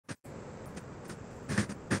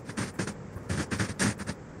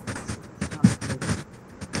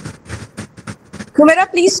Humera,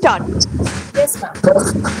 please start. Yes, ma'am.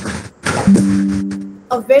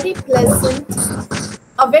 A very pleasant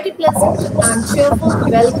and cheerful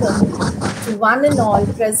welcome to one and all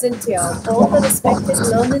present here, all the respected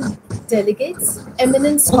learned delegates,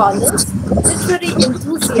 eminent scholars, literary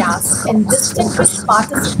enthusiasts, and distinguished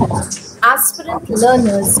participants, aspirant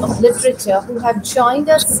learners of literature who have joined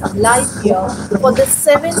us live here for the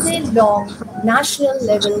 7-day-long national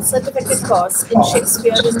level certificate course in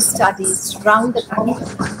Shakespearean studies round the country.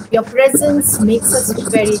 Your presence makes us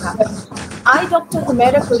very happy. I, Dr.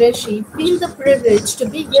 Humera Qureshi, feel the privilege to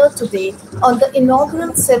be here today on the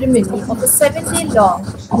inaugural ceremony of a 7-day-long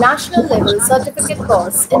national-level certificate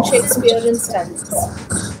course in Shakespearean Studies.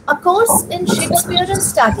 A course in Shakespearean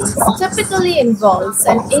Studies typically involves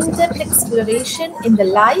an in-depth exploration in the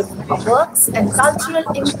life, works, and cultural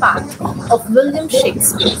impact of William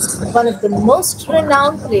Shakespeare, one of the most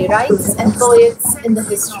renowned playwrights and poets in the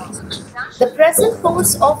history. The present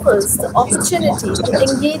course offers the opportunity to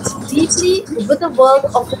engage deeply with the work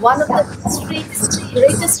of one of the history's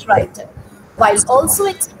greatest writers, while also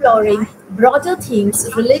exploring broader themes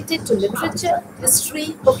related to literature,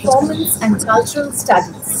 history, performance, and cultural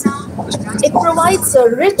studies. It provides a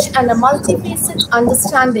rich and a multifaceted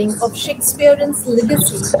understanding of Shakespearean's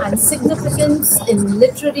legacy and significance in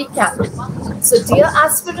literary canon. So, dear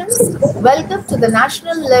aspirants, welcome to the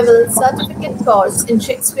national level certificate course in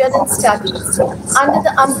Shakespearean Studies under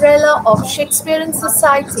the umbrella of Shakespearean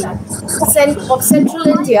Society of Central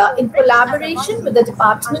India in collaboration with the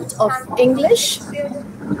Department of English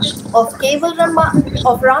of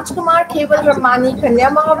RAJKUMAR KEWAL KANYA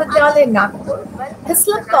MAHAVIDYALAYA NAGPUR,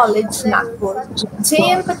 HISLOP College Nagpur,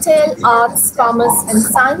 PATEL Arts, Commerce and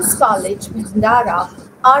Science College BHANDARA,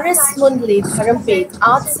 MUNDLE DHARAMPETH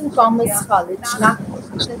Arts and Commerce College Nagpur,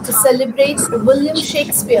 to celebrate William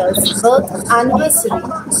Shakespeare's birth anniversary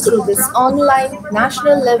through this online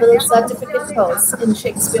national level certificate course in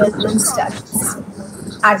Shakespearean Studies.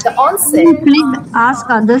 At the onset, please ask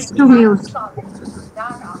others to mute.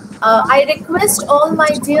 I request all my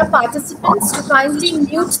dear participants to kindly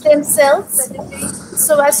mute themselves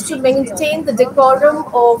so as to maintain the decorum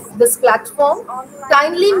of this platform.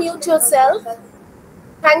 Kindly mute yourself.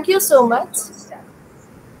 Thank you so much.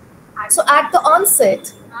 So at the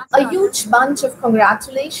onset, a huge bunch of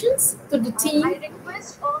congratulations to the team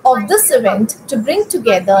of this event to bring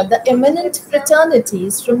together the eminent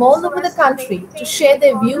fraternities from all over the country to share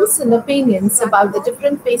their views and opinions about the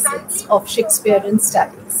different facets of Shakespearean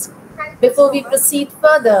studies. Before we proceed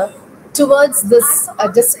further towards this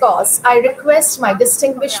discourse, I request my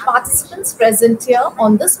distinguished participants present here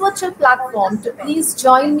on this virtual platform to please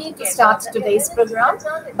join me to start today's program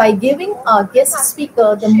by giving our guest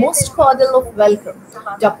speaker the most cordial of welcome,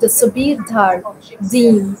 Dr. Subir Dhar,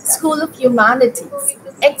 Dean, School of Humanities,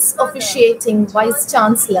 ex-officiating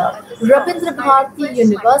Vice-Chancellor, Rabindra Bharati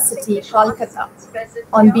University, Kolkata.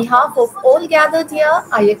 On behalf of all gathered here,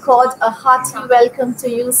 I accord a hearty welcome to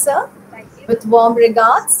you, sir. With warm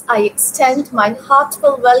regards, I extend my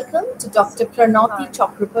heartfelt welcome to Dr. Pranati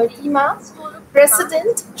Chakrabarti ma'am,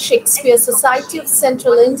 President, Shakespeare Society of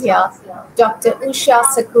Central India, Dr. Usha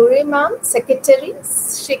Sakure ma'am, Secretary,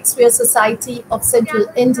 Shakespeare Society of Central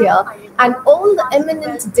India, and all the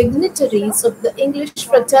eminent dignitaries of the English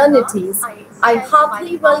fraternities. I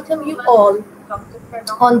heartily welcome you all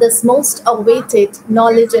on this most awaited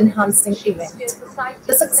knowledge-enhancing event.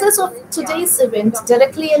 The success of today's event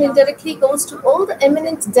directly and indirectly goes to all the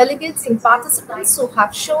eminent delegates and participants who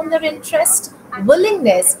have shown their interest,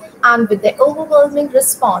 willingness, and with their overwhelming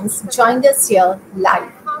response joined us here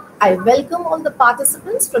live. I welcome all the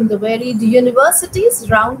participants from the varied universities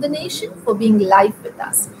around the nation for being live with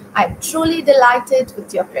us. I am truly delighted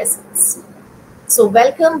with your presence. So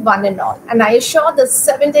welcome one and all. And I assure the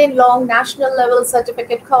 7-day-long national level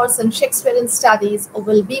certificate course in Shakespearean Studies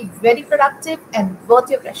will be very productive and worth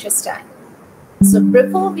your precious time. So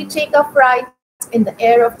before we take our flight in the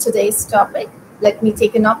air of today's topic, let me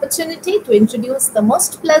take an opportunity to introduce the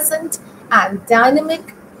most pleasant and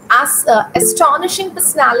dynamic, astonishing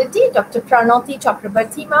personality, Dr. Pranati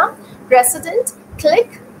Chakrabarti ma'am, President,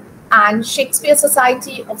 CLIC, and Shakespeare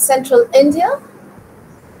Society of Central India,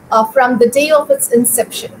 from the day of its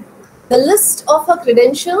inception. The list of her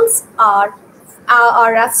credentials are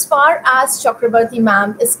as far as Chakrabarti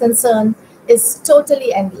ma'am is concerned, is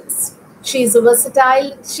totally endless. She's a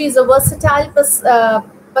versatile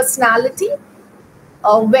personality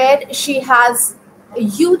where she has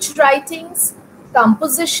huge writings,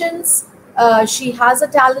 compositions, she has a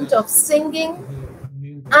talent of singing,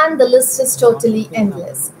 and the list is totally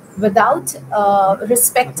endless. Without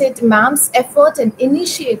respected ma'am's effort and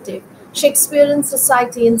initiative, Shakespearean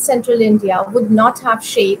society in central India would not have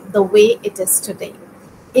shaped the way it is today.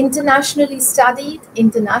 Internationally studied,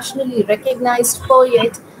 internationally recognized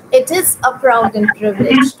poet, it is a proud and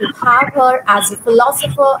privilege to have her as a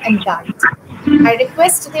philosopher and guide. I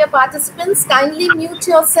request dear participants kindly mute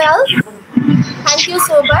yourself. Thank you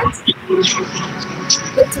so much.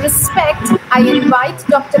 With respect, I invite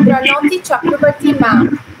Dr. Pranoti Chakrabarti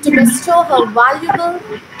ma'am to bestow her valuable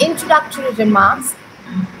introductory remarks.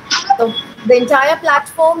 The entire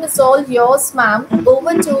platform is all yours, ma'am.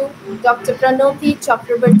 Over to Dr. Pranoti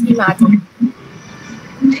Chakrabarti madam.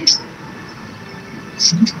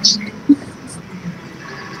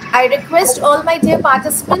 I request all my dear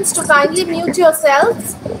participants to kindly mute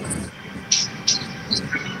yourselves.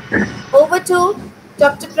 Over to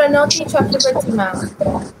Dr. Pranoti Chakrabarti ma'am.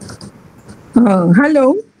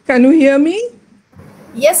 Hello, can you hear me?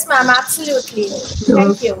 Yes, ma'am, absolutely.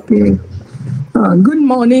 Thank you. Good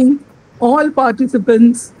morning, all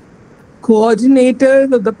participants,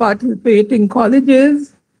 coordinators of the participating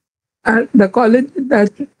colleges, and the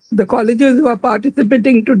colleges who are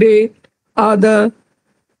participating today are the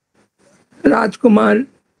RAJKUMAR,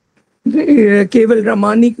 KEWAL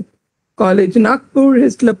RAMANI College Nagpur,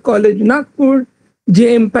 HISLOP College Nagpur,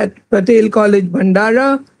 PATEL College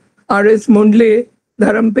Bhandara, RS MUNDLE,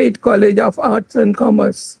 DHARAMPETH College of Arts and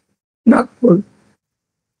Commerce, Nagpur.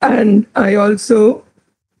 And I also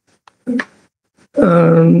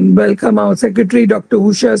welcome our secretary, Dr.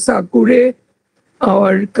 Usha Sakure,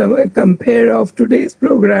 our compare of today's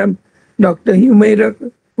program, Dr. Humaira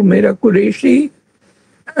Qureshi.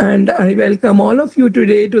 And I welcome all of you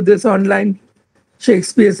today to this online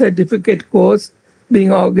Shakespeare certificate course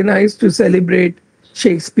being organized to celebrate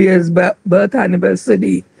Shakespeare's birth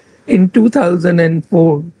anniversary in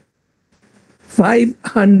 2004.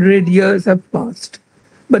 500 years have passed,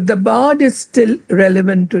 but the bard is still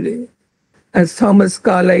relevant today. As Thomas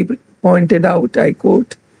Carlyle pointed out, I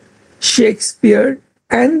quote, Shakespeare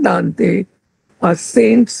and Dante are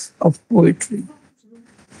saints of poetry.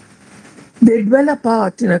 They dwell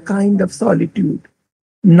apart in a kind of solitude,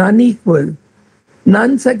 none equal,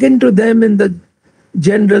 none second to them in the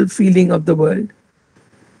general feeling of the world.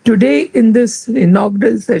 Today, in this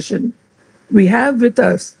inaugural session, we have with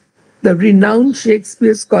us the renowned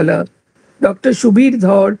Shakespeare scholar, Dr. Shubir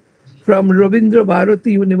Dhaur from Rabindra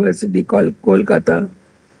Bharati University, Kolkata,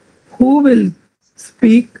 who will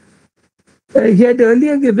speak. He had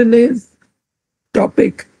earlier given his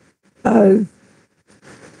topic as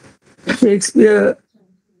Shakespeare's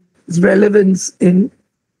relevance in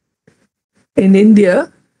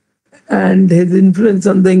India and his influence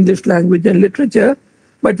on the English language and literature,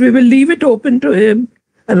 but we will leave it open to him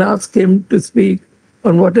and ask him to speak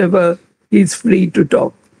on whatever he's free to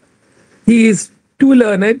talk. He is too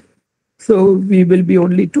learned, so we will be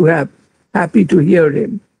only too happy to hear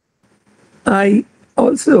him. I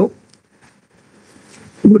also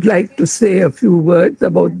would like to say a few words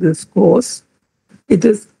about this course. It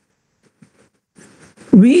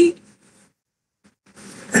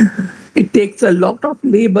takes a lot of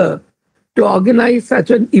labor to organize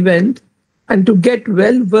such an event and to get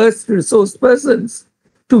well-versed resource persons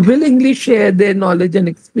to willingly share their knowledge and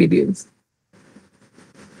experience.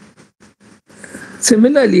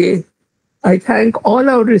 Similarly, I thank all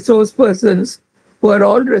our resource persons who are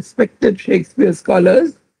all respected Shakespeare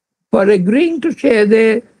scholars for agreeing to share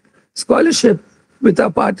their scholarship with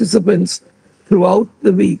our participants throughout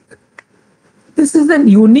the week. This is a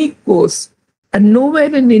unique course, and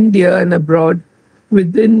nowhere in India and abroad,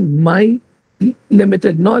 within my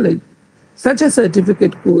limited knowledge, such a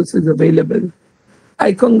certificate course is available.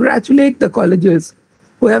 I congratulate the colleges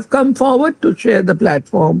who have come forward to share the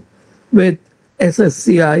platform with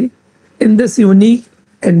SSCI in this unique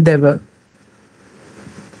endeavor.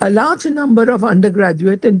 A large number of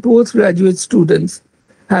undergraduate and postgraduate students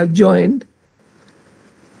have joined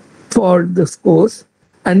for this course,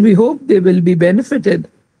 and we hope they will be benefited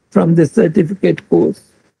from this certificate course.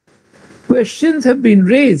 Questions have been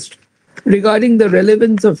raised regarding the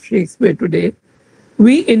relevance of Shakespeare today.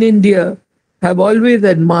 We in India have always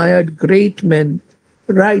admired great men,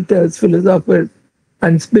 writers, philosophers,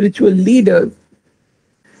 and spiritual leaders.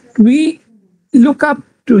 We look up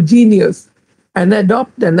to genius and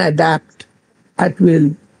adopt and adapt at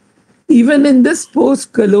will. Even in this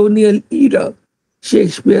post-colonial era,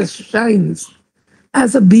 Shakespeare shines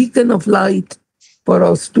as a beacon of light for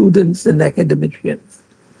our students and academicians.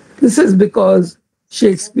 This is because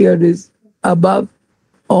Shakespeare is, above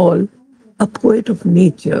all, a poet of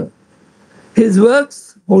nature. His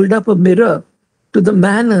works hold up a mirror to the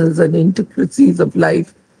manners and intricacies of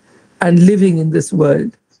life and living in this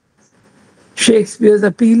world. Shakespeare's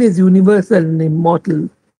appeal is universal and immortal.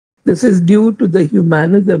 This is due to the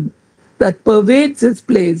humanism that pervades his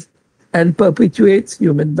plays and perpetuates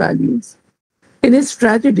human values. In his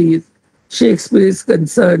tragedies, Shakespeare is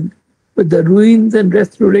concerned with the ruins and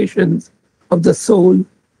restorations of the soul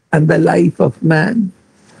and the life of man.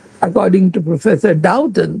 According to Professor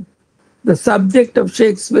Dowden, the subject of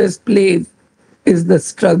Shakespeare's plays is the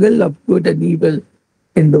struggle of good and evil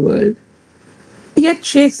in the world. Yet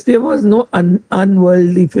Shakespeare was no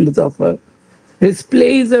unworldly philosopher. His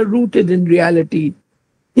plays are rooted in reality.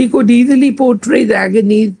 He could easily portray the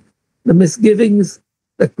agonies, the misgivings,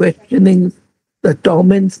 the questionings, the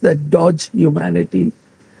torments that dodge humanity.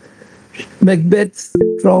 Macbeth's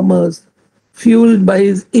traumas, fueled by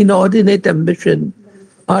his inordinate ambition,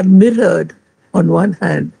 are mirrored on one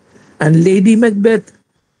hand, and Lady Macbeth's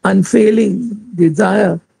unfailing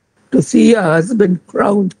desire to see her husband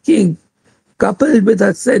crowned king, coupled with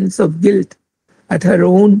her sense of guilt at her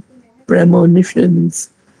own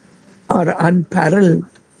premonitions, are unparalleled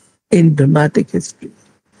in dramatic history.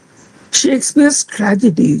 Shakespeare's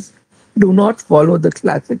tragedies do not follow the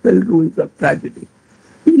classical rules of tragedy.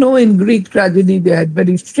 You know, in Greek tragedy, they had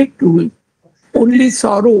very strict rules. Only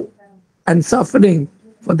sorrow and suffering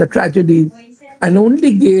for the tragedies, and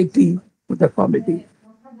only gaiety for the comedy.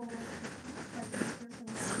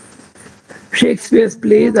 Shakespeare's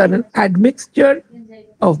plays are an admixture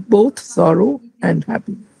of both sorrow and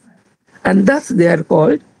happiness, and thus they are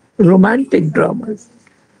called romantic dramas.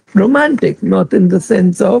 Romantic, not in the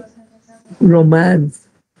sense of romance,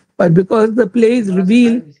 but because the plays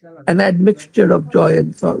reveal an admixture of joy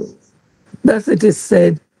and sorrow. Thus it is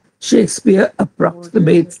said, Shakespeare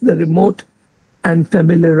approximates the remote and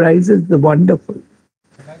familiarizes the wonderful.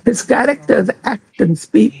 His characters act and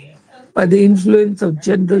speak by the influence of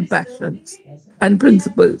general passions and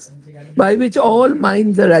principles by which all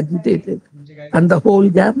minds are agitated, and the whole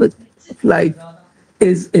gamut of life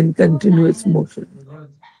is in continuous motion.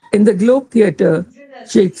 In the Globe Theatre,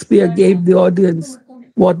 Shakespeare gave the audience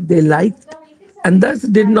what they liked and thus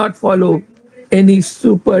did not follow any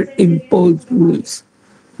superimposed rules.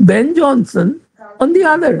 Ben Jonson, on the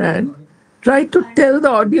other hand, tried to tell the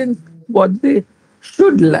audience what they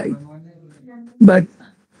should like. But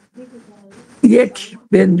yet,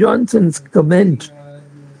 Ben Jonson's comment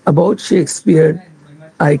about Shakespeare,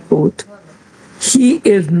 I quote, "He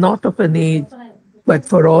is not of an age, but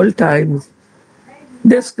for all times."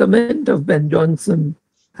 This comment of Ben Jonson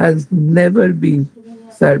has never been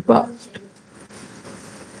surpassed.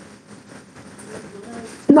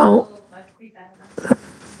 Now,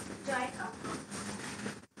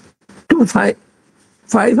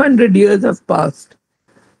 500 years have passed,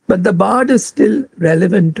 but the bard is still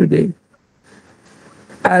relevant today.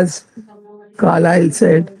 As Carlyle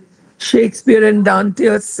said, Shakespeare and Dante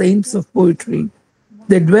are saints of poetry.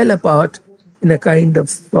 They dwell apart in a kind of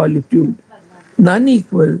solitude, none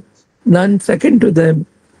equal, none second to them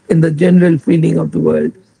in the general feeling of the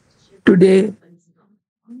world. Today,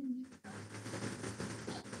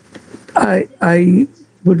 I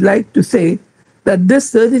would like to say that this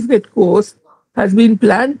certificate course has been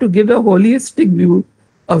planned to give a holistic view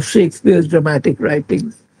of Shakespeare's dramatic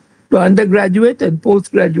writings to undergraduate and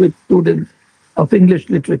postgraduate students of English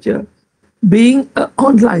literature. Being an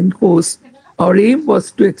online course, our aim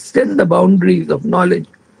was to extend the boundaries of knowledge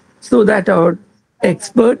so that our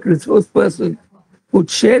expert resource persons would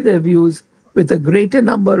share their views with a greater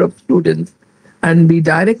number of students and be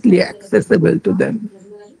directly accessible to them.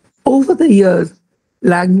 Over the years,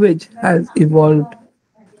 language has evolved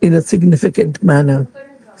in a significant manner.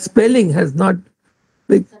 Spelling has not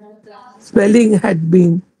spelling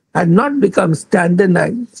had not become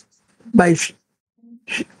standardized by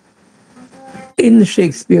in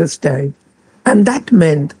Shakespeare's time, and that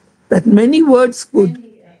meant that many words could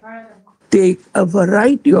take a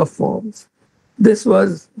variety of forms. This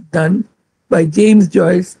was done by James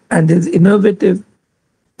Joyce and his innovative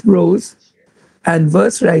prose and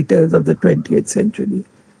verse writers of the 20th century.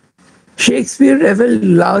 Shakespeare reveled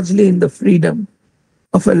largely in the freedom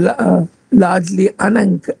of a largely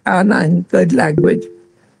unanchored language,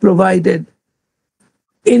 provided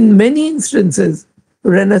in many instances,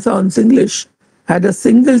 Renaissance English had a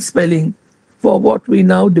single spelling for what we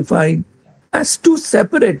now define as two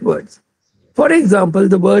separate words. For example,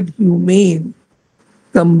 the word humane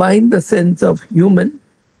combined the sense of human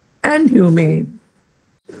and humane.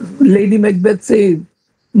 Lady Macbeth says,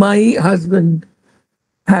 "My husband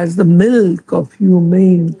has the milk of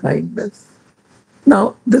humane kindness."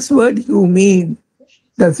 Now, this word humane,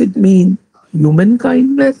 does it mean human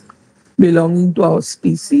kindness belonging to our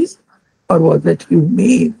species, or was it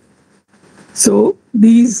humane? So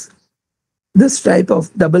these This type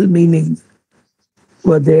of double meanings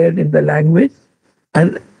were there in the language,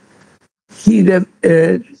 and he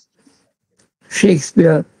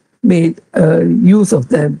Shakespeare made use of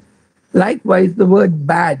them. Likewise, the word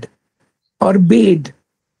bad or bade,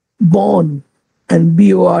 born, and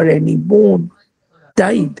borne, born,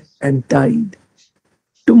 died and tied.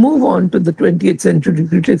 To move on to the 20th century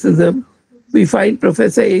criticism, we find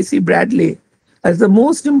Professor A.C. Bradley as the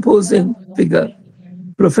most imposing figure.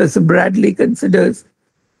 Professor Bradley considers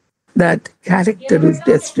that character is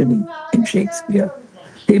destiny in Shakespeare.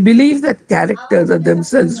 He believes that characters are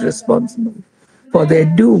themselves responsible for their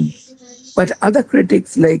doom, but other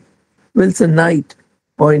critics like Wilson Knight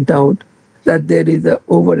point out that there is an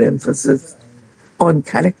overemphasis on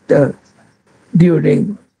character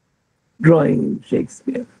during drawing in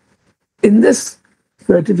Shakespeare. In this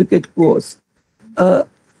certificate course, an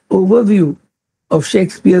overview of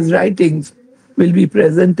Shakespeare's writings will be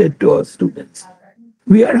presented to our students.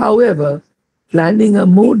 We are, however, planning a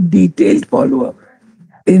more detailed follow-up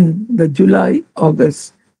in the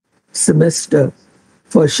July-August semester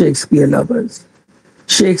for Shakespeare lovers.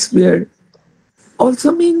 Shakespeare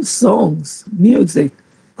also means songs, music,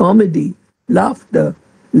 comedy, laughter,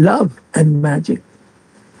 love, and magic.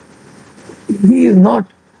 He is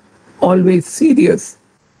not always serious.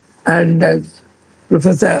 And as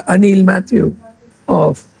Professor Anil Matthew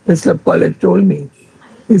of HISLOP College told me,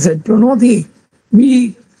 he said, Pranodhi,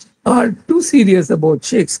 we are too serious about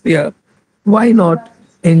Shakespeare. Why not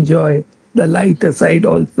enjoy the lighter side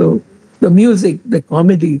also, the music, the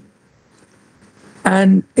comedy?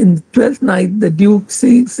 And in Twelfth Night, the Duke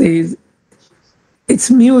says,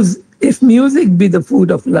 if music be the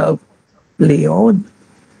food of love, play on.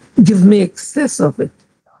 Give me excess of it.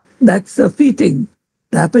 That's surfeiting.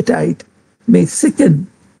 The appetite may sicken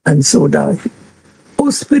and so die. O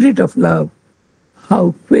spirit of love,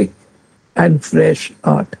 how quick and fresh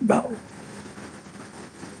art thou.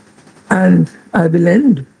 And I will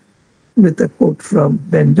end with a quote from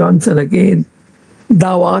Ben Jonson again.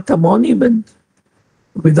 Thou art a monument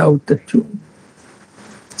without the tomb.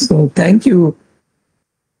 So thank you.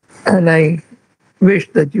 And I wish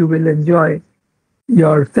that you will enjoy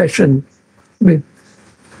your session with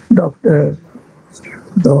Dr.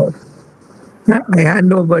 Dor. I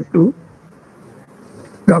hand over to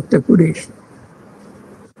Dr. Kuresh.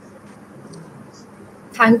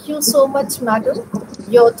 Thank you so much, madam.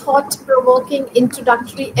 Your thought-provoking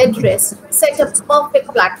introductory address set a perfect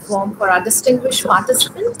platform for our distinguished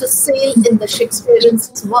participant to sail in the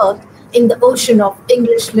Shakespearean's work in the ocean of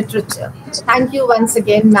English literature. Thank you once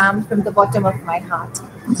again, ma'am, from the bottom of my heart.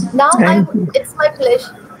 Now, it's my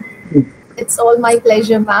pleasure. It's all my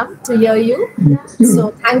pleasure, ma'am, to hear you.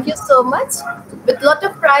 So thank you so much. With a lot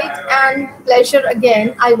of pride and pleasure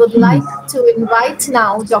again, I would like to invite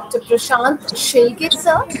now Dr. Prashant Shilke,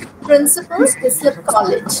 sir, Principal, HISLOP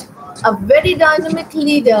College, a very dynamic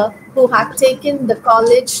leader who had taken the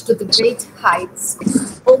college to the great heights.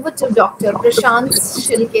 Over to Dr. Prashant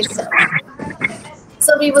Shilke, sir.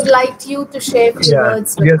 So we would like you to share a few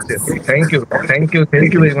words with us. Yes. Thank you. Thank you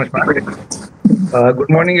very much, ma'am. Good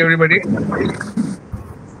morning, everybody.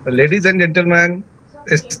 Ladies and gentlemen,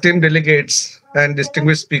 esteemed delegates and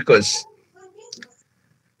distinguished speakers.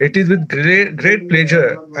 It is with great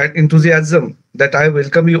pleasure and enthusiasm that I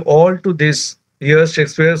welcome you all to this year's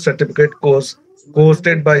Shakespeare Certificate course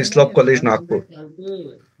hosted by HISLOP College, Nagpur.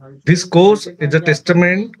 This course is a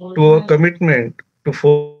testament to our commitment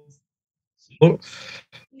to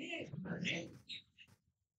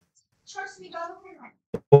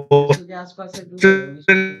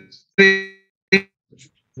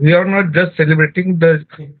we are not just celebrating the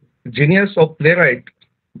genius of playwright,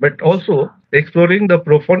 but also exploring the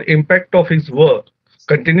profound impact of his work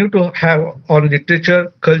continue to have on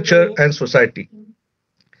literature, culture, and society.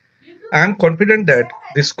 I am confident that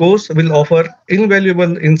this course will offer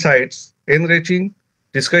invaluable insights, enriching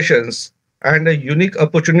discussions, and a unique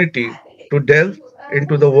opportunity to delve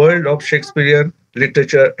into the world of Shakespearean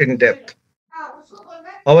literature in depth.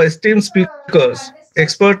 Our esteemed speakers,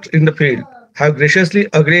 experts in the field, have graciously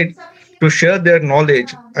agreed to share their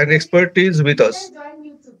knowledge and expertise with us.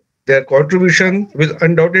 Their contribution will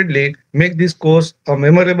undoubtedly make this course a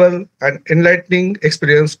memorable and enlightening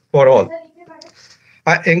experience for all.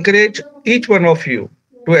 I encourage each one of you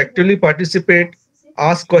to actively participate,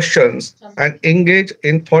 ask questions, and engage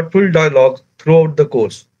in thoughtful dialogue throughout the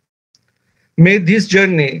course. May this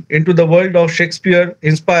journey into the world of Shakespeare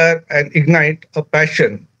inspire and ignite a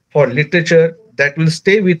passion for literature that will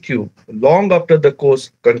stay with you long after the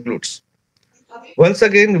course concludes. Once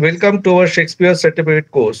again, welcome to our Shakespeare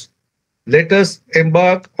Certificate course. Let us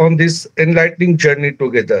embark on this enlightening journey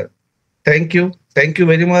together. Thank you. Thank you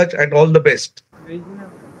very much and all the best.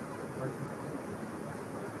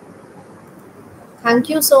 Thank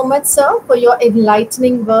you so much, sir, for your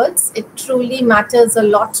enlightening words. It truly matters a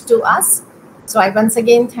lot to us. So I once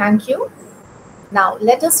again thank you. Now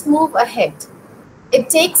let us move ahead. It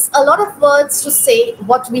takes a lot of words to say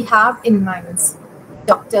what we have in minds.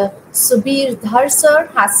 Dr. Subir Dhar sir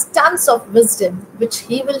has tons of wisdom which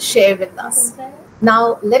he will share with us.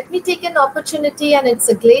 Now let me take an opportunity, and it's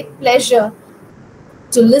a great pleasure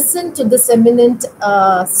to listen to this eminent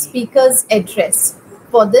speaker's address.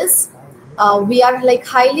 For this, we are like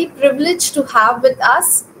highly privileged to have with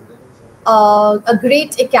us a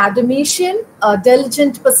great academician, a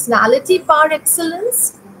diligent personality par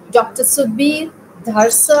excellence, Dr. Subir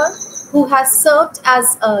Dhar sir, who has served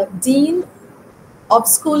as a Dean of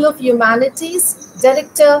School of Humanities,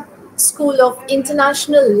 Director, School of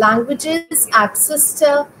International Languages at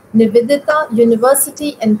Sister Nivedita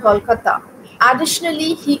University in Kolkata.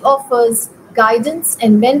 Additionally, he offers guidance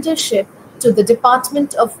and mentorship to the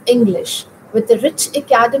Department of English. With a rich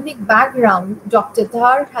academic background, Dr.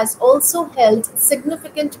 Dhar has also held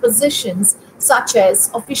significant positions such as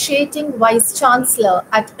officiating Vice Chancellor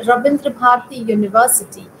at Rabindra Bharati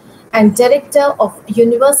University and Director of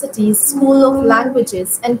University's School of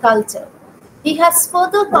Languages and Culture. He has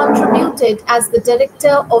further contributed as the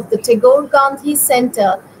Director of the Tagore Gandhi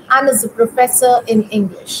Center and as a professor in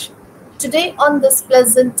English. Today, on this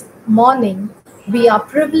pleasant morning, we are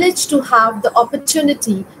privileged to have the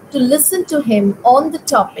opportunity to listen to him on the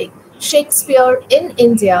topic Shakespeare in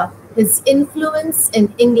India, his influence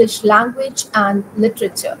in English language and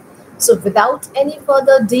literature. So without any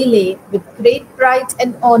further delay, with great pride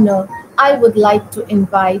and honor, I would like to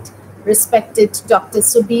invite respected Dr.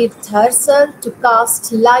 Subir Dhar sir to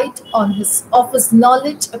cast light on his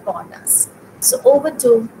knowledge upon us. So over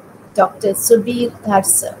to Dr. Subir Dhar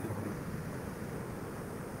sir.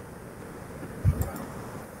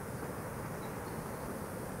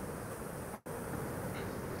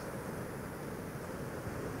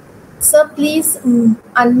 Sir, please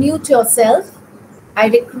unmute yourself. I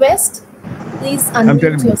request, please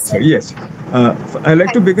unmute yourself. Yes. I'd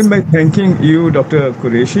like to begin by thanking you, Dr.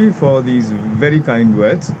 Qureshi, for these very kind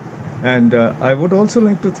words. And I would also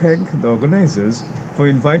like to thank the organizers for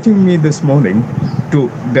inviting me this morning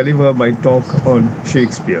to deliver my talk on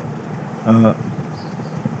Shakespeare.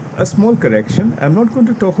 A small correction, I'm not going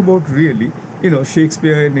to talk about really,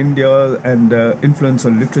 Shakespeare in India and influence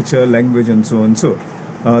on literature, language, and so on. So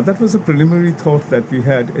that was a preliminary thought that we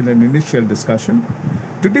had in an initial discussion.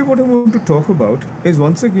 Today, what I want to talk about is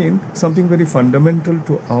once again something very fundamental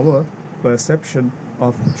to our perception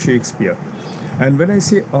of Shakespeare. And when I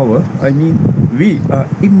say our, I mean we are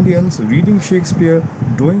Indians reading Shakespeare,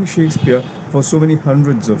 doing Shakespeare for so many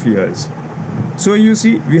hundreds of years. So you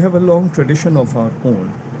see, we have a long tradition of our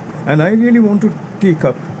own. And I really want to take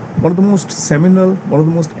up one of the most seminal, one of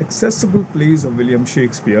the most accessible plays of William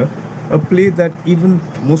Shakespeare, a play that even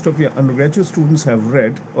most of your undergraduate students have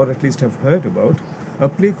read or at least have heard about, a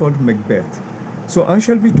play called Macbeth. So I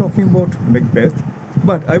shall be talking about Macbeth,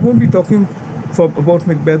 but I won't be talking about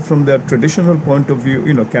Macbeth from the traditional point of view,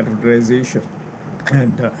 categorization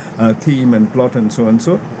and theme and plot and so on.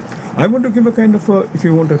 So I want to give a kind of if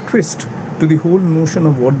you want, a twist to the whole notion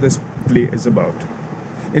of what this play is about.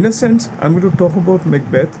 In a sense, I'm going to talk about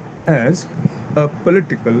Macbeth as a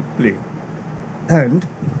political play. And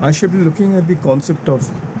I shall be looking at the concept of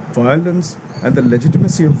violence and the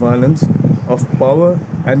legitimacy of violence, of power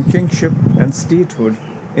and kingship and statehood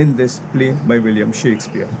in this play by William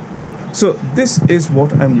Shakespeare. So this is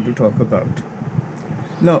what I'm going to talk about.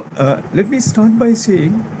 Now, let me start by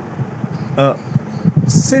saying,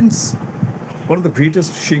 since one of the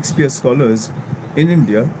greatest Shakespeare scholars in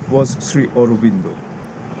India was Sri Aurobindo.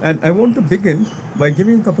 And I want to begin by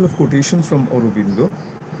giving a couple of quotations from Aurobindo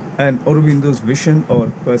and Aurobindo's vision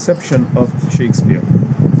or perception of Shakespeare.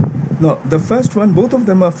 Now, the first one, both of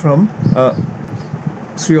them are from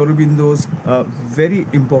Sri Aurobindo's very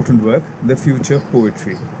important work, The Future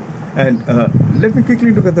Poetry. And let me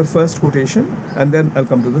quickly look at the first quotation, and then I'll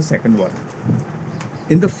come to the second one.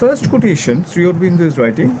 In the first quotation, Sri Aurobindo is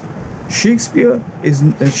writing, Shakespeare's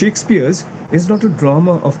is not a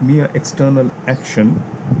drama of mere external action.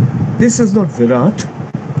 This is not Virat,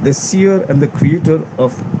 the seer and the creator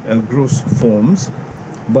of gross forms,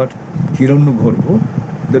 but Hiranyagarbha,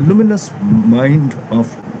 the luminous mind of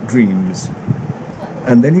dreams.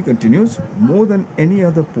 And then he continues, more than any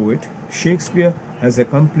other poet, Shakespeare has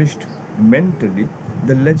accomplished mentally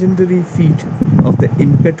the legendary feat of the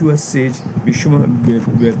impetuous sage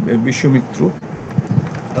Vishwamitra.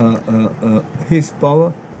 His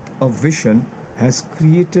power of vision has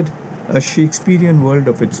created a Shakespearean world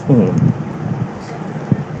of its own.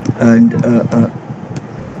 And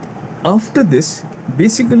after this,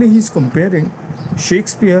 basically he's comparing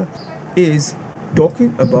Shakespeare is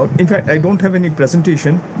talking about. In fact, I don't have any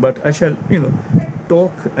presentation, but I shall,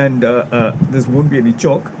 talk, and this won't be any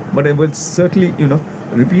chalk, but I will certainly,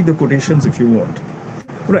 repeat the quotations if you want.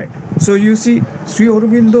 Right. So you see, Sri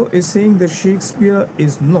Aurobindo is saying that Shakespeare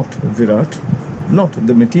is not Virat, not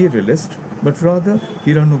the materialist, but rather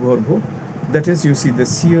Hiranubarbhu. That is, you see, the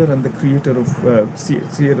seer and the creator of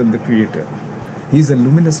seer and the creator. He's a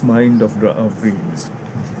luminous mind of dreams.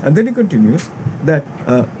 And then he continues that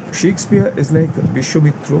Shakespeare is like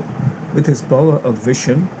Vishwamitra with his power of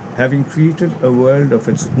vision, having created a world of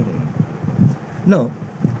its own. Now,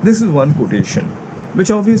 this is one quotation,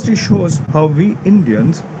 which obviously shows how we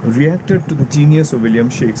Indians reacted to the genius of William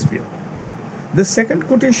Shakespeare. The second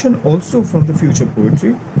quotation, also from the Future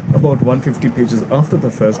Poetry, about 150 pages after the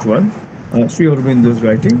first one, Sri Aurobindo's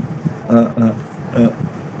writing,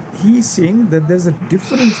 he's saying that there's a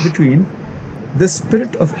difference between the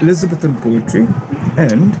spirit of Elizabethan poetry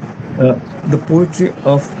and the poetry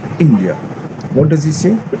of India. What does he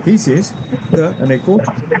say? He says, and I quote,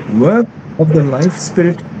 work of the life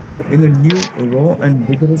spirit in a new, raw and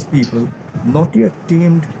vigorous people, not yet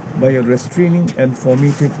tamed by a restraining and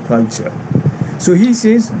formative culture. So he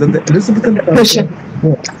says that the Elizabethan culture,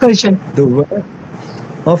 the work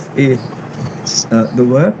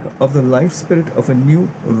of the life spirit of a new,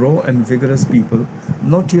 raw and vigorous people,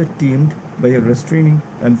 not yet tamed by a restraining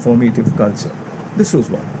and formative culture. This was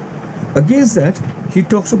one. Against that, he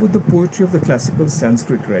talks about the poetry of the classical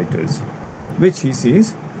Sanskrit writers, which he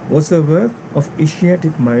says was the work of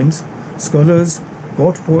Asiatic minds, scholars,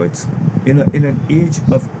 court poets in an age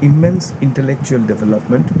of immense intellectual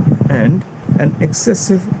development and an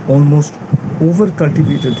excessive, almost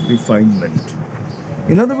over-cultivated refinement.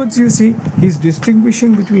 In other words, you see, he's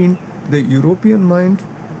distinguishing between the European mind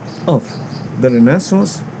of the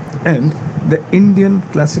Renaissance and the Indian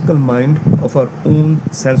classical mind of our own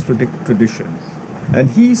Sanskritic tradition. And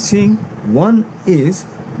he's saying one is,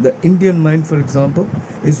 the Indian mind, for example,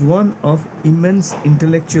 is one of immense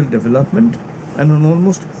intellectual development and an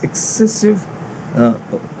almost excessive,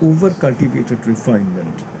 over-cultivated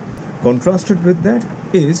refinement. Contrasted with that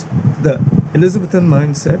is the Elizabethan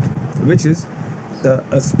mindset, which is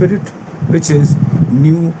a spirit which is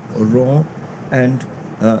new, raw, and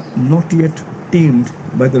not yet tamed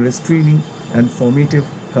by the restraining and formative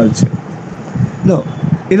culture. Now,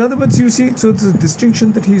 in other words, you see, so it's a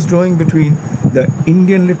distinction that he's drawing between the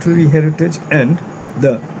Indian literary heritage and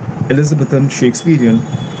the Elizabethan Shakespearean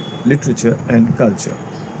literature and culture.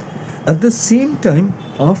 At the same time,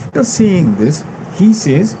 after saying this, he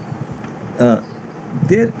says,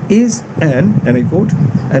 there is and I quote,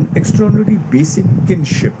 an extraordinary basic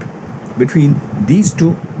kinship between these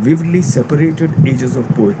two vividly separated ages of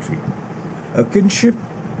poetry. A kinship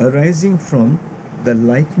arising from the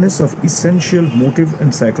likeness of essential motive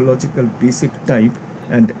and psychological basic type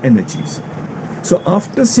and energies. So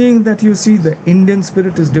after saying that, you see, the Indian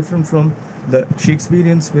spirit is different from the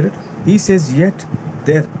Shakespearean spirit, he says, yet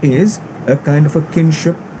there is a kind of a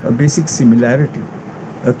kinship, a basic similarity,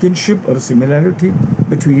 a kinship or a similarity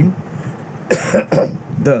between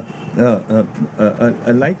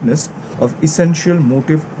a likeness of essential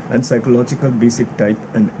motive and psychological basic type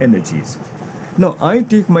and energies. Now, I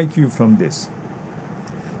take my cue from this.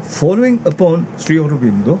 Following upon Sri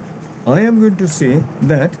Aurobindo, I am going to say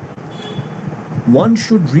that one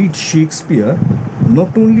should read Shakespeare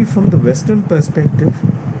not only from the Western perspective,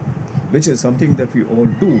 which is something that we all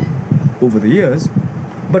do over the years,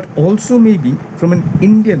 but also maybe from an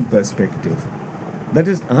Indian perspective. That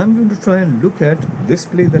is, I'm going to try and look at this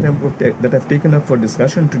play that I've taken up for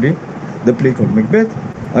discussion today, the play called Macbeth.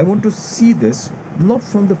 I want to see this not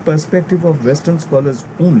from the perspective of Western scholars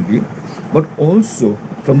only, but also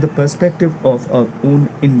from the perspective of our own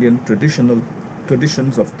Indian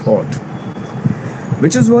traditions of thought.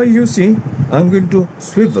 Which is why, you see, I'm going to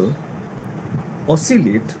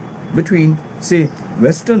oscillate between, say,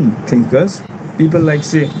 Western thinkers, people like,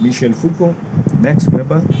 say, Michel Foucault, Max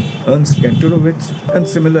Weber, Ernst Kantorowicz, and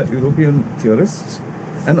similar European theorists.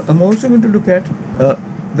 And I'm also going to look at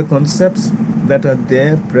the concepts that are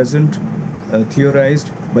there present,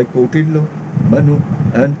 theorized by Kautilya, Manu,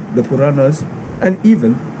 and the Puranas, and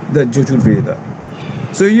even the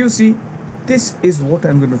Yajurveda. So you see, this is what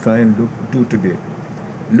I'm going to try and do today.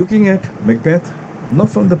 Looking at Macbeth, not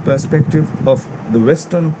from the perspective of the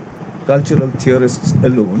Western cultural theorists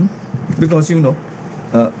alone, because, you know,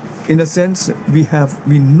 in a sense,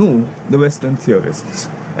 we know the Western theorists,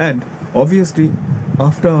 and obviously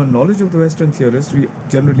after our knowledge of the Western theorists, we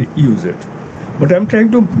generally use it. But I'm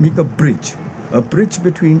trying to make a bridge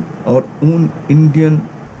between our own Indian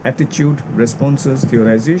attitude, responses,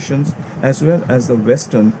 theorizations, as well as the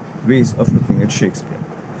Western ways of looking at Shakespeare.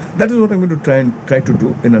 That is what I'm going to try to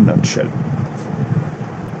do in a nutshell.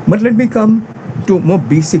 But let me come to more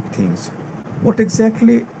basic things. What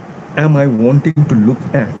exactly am I wanting to look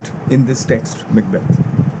at in this text, Macbeth?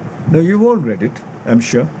 Now, you've all read it, I'm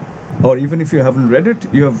sure, or even if you haven't read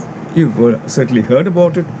it, you've certainly heard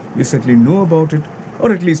about it, you certainly know about it,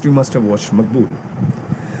 or at least you must have watched Makbul.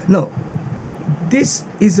 Now, this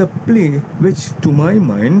is a play which, to my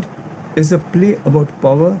mind, is a play about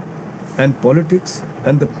power and politics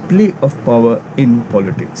and the play of power in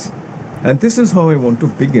politics. And this is how I want to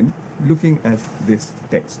begin looking at this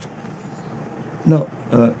text. Now,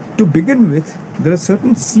 to begin with, there are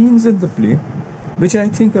certain scenes in the play which I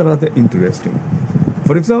think are rather interesting.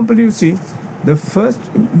 For example, you see,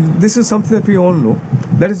 this is something that we all know,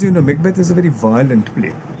 that is, Macbeth is a very violent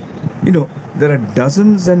play. There are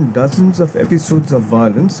dozens and dozens of episodes of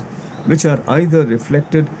violence which are either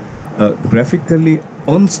reflected graphically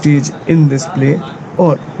on stage in this play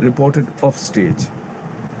or reported off stage.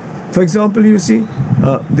 For example, you see,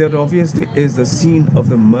 there obviously is the scene of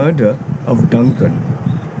the murder of Duncan.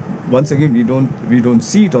 Once again, we don't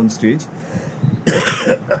see it on stage,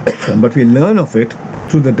 but we learn of it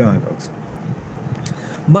through the dialogues.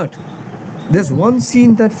 But there's one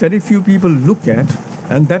scene that very few people look at,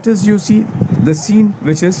 and that is, you see, the scene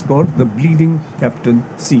which is called the bleeding captain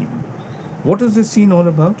scene. What is this scene all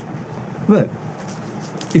about? Well,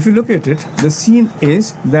 if you look at it, the scene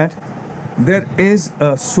is that there is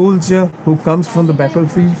a soldier who comes from the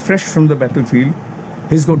battlefield, fresh from the battlefield.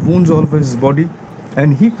 He's got wounds all over his body,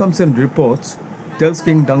 and he comes and reports, tells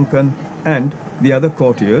King Duncan and the other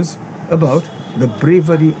courtiers about the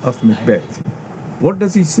bravery of Macbeth. What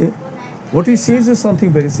does he say? What he says is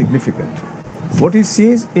something very significant. What he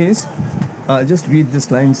says is, I'll just read this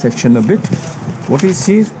line section a bit. What he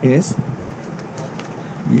says is,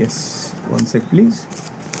 yes, one sec please.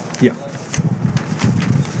 Yeah.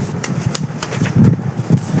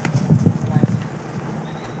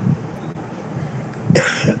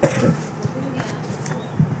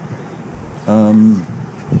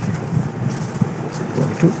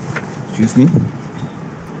 Excuse me.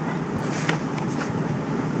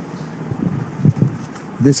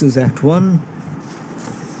 This is Act 1,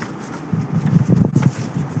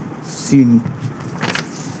 Scene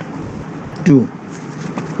 2.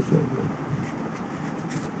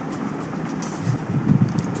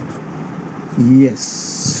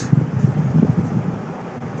 Yes.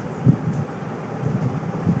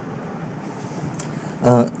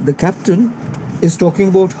 The captain is talking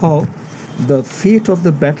about how the fate of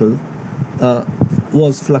the battle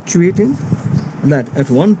was fluctuating, that at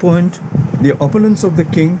one point the opponents of the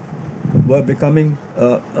king were becoming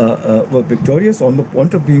were victorious, on the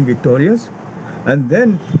point of being victorious, and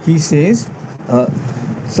then he says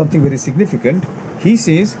something very significant. He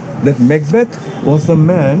says that Macbeth was the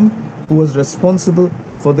man who was responsible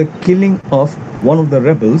for the killing of one of the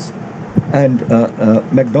rebels, and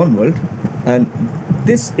MacDonald, and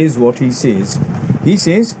this is what he says. He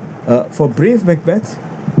says, for brave Macbeth,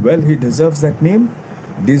 well, he deserves that name,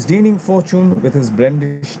 disdaining fortune with his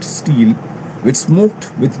brandished steel, which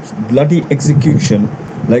smoked with bloody execution,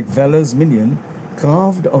 like valor's minion,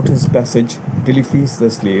 carved out his passage till he faced the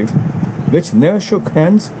slave, which ne'er shook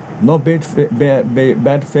hands, nor bade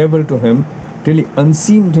farewell to him, till he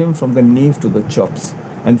unseamed him from the nave to the chops,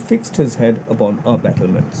 and fixed his head upon our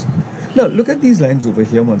battlements. Now, look at these lines over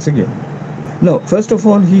here once again. Now, first of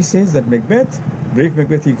all, he says that Macbeth, brave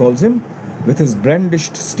Macbeth he calls him, with his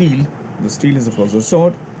brandished steel, the steel is of course a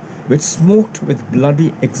sword, which smoked with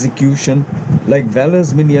bloody execution, like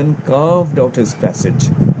valor's minion, carved out his passage.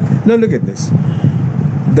 Now look at this.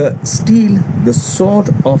 The steel, the sword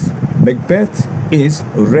of Macbeth, is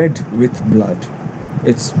red with blood.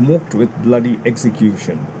 It's smoked with bloody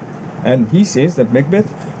execution. And he says that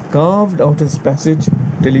Macbeth carved out his passage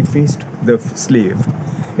till he faced the slave.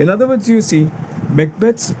 In other words, you see,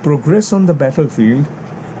 Macbeth's progress on the battlefield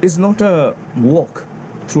is not a walk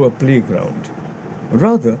through a playground.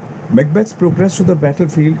 Rather, Macbeth's progress to the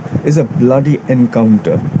battlefield is a bloody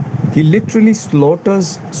encounter. He literally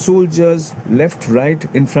slaughters soldiers left, right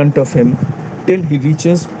in front of him till he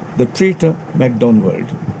reaches the traitor MacDonald.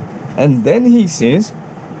 And then he says,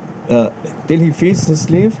 till he faced the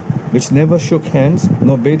slave, which never shook hands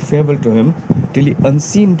nor bade farewell to him, till he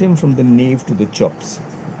unseamed him from the nave to the chops,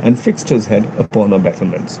 and fixed his head upon our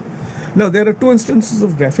battlements. Now, there are two instances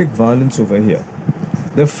of graphic violence over here.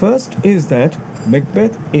 The first is that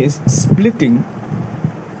Macbeth is splitting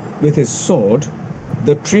with his sword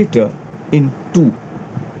the traitor in two.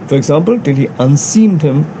 For example, till he unseamed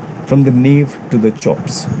him from the nape to the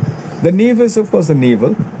chops. The nape is, of course, the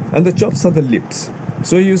navel, and the chops are the lips.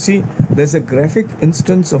 So you see, there's a graphic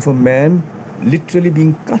instance of a man literally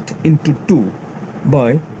being cut into two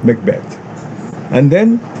by Macbeth. And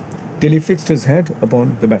then, till he fixed his head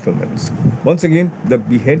upon the battlements. Once again, the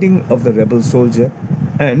beheading of the rebel soldier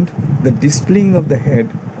and the displaying of the head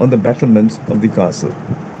on the battlements of the castle.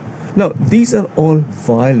 Now, these are all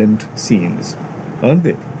violent scenes, aren't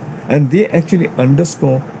they? And they actually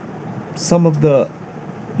underscore some of the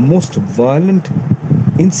most violent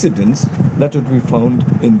incidents that would be found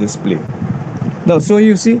in this play. Now, so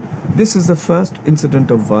you see, this is the first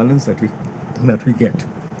incident of violence that we get.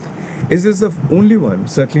 Is this the only one?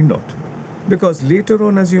 Certainly not. Because later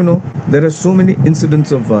on, as you know, there are so many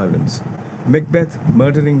incidents of violence. Macbeth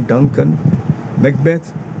murdering Duncan,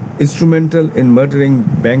 Macbeth instrumental in murdering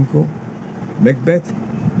Banquo, Macbeth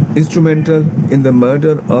instrumental in the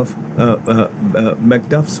murder of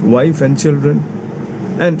Macduff's wife and children.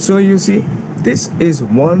 And so you see, this is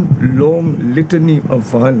one long litany of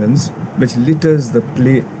violence which litters the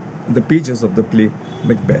pages of the play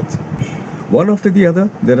Macbeth. One after the other,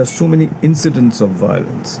 there are so many incidents of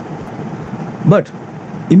violence. But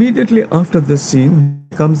immediately after this scene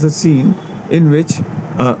comes the scene in which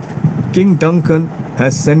King Duncan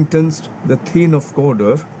has sentenced the Thane of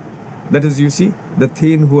Cawdor. That is, you see, the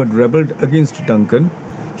Thane who had rebelled against Duncan,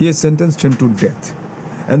 he has sentenced him to death.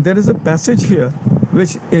 And there is a passage here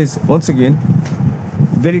which is, once again,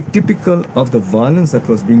 very typical of the violence that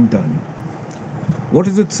was being done. What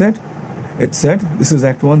is it said? It said, this is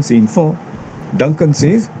Act 1, Scene 4, Duncan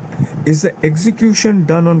says, "Is the execution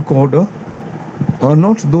done on Cawdor? Are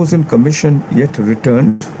not those in commission yet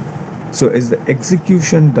returned? So is the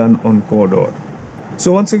execution done on Cawdor?"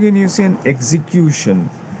 So once again you see an execution.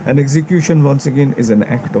 An execution once again is an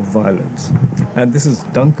act of violence. And this is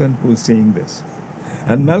Duncan who is saying this.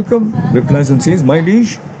 And Malcolm replies and says, "My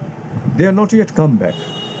liege, they are not yet come back,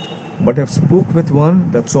 but have spoke with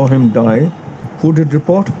one that saw him die, who did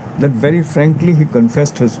report that very frankly he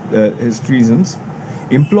confessed his treasons,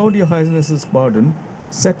 implored your highness's pardon,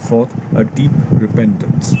 set forth a deep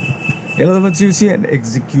repentance." In other words, you see an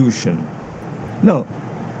execution. Now,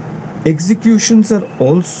 executions are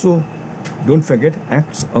also, don't forget,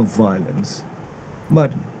 acts of violence.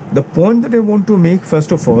 But the point that I want to make,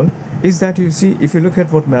 first of all, is that you see, if you look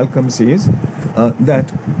at what Malcolm says,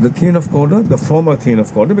 that the Thane of Cawdor, the former Thane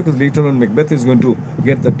of Cawdor, because later on Macbeth is going to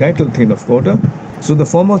get the title Thane of Cawdor. So the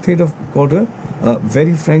former Thane of Cawdor,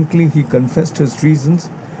 very frankly, he confessed his treasons,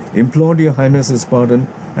 implored your highness's pardon,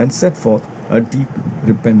 and set forth a deep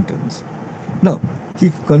repentance. Now,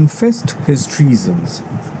 he confessed his treasons.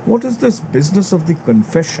 What is this business of the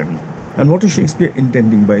confession? And what is Shakespeare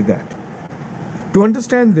intending by that? To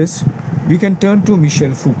understand this, we can turn to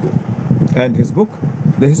Michel Foucault and his book,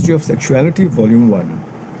 The History of Sexuality, Volume 1.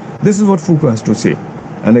 This is what Foucault has to say,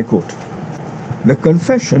 and I quote, "The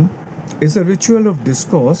confession is a ritual of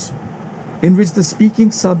discourse in which the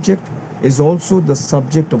speaking subject is also the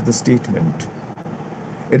subject of the statement.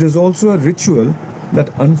 It is also a ritual that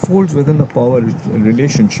unfolds within a power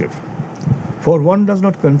relationship. For one does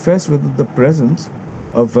not confess without the presence,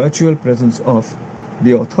 a virtual presence of,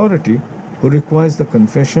 the authority who requires the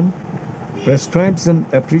confession, prescribes and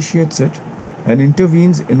appreciates it, and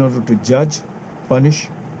intervenes in order to judge, punish,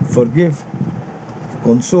 forgive,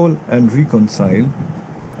 console, and reconcile,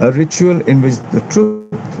 a ritual in which the truth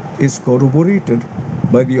is corroborated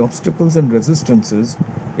by the obstacles and resistances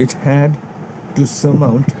it had to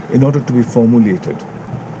surmount in order to be formulated.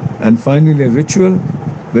 And finally, a ritual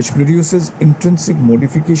which produces intrinsic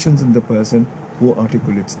modifications in the person who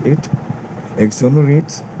articulates it,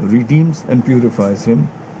 exonerates, redeems, and purifies him,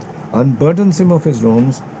 unburdens him of his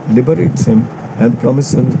wrongs, liberates him, and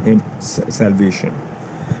promises him salvation."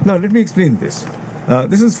 Now, let me explain this.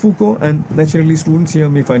 This is Foucault, and naturally students here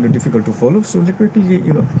may find it difficult to follow, so let me quickly,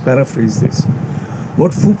 paraphrase this.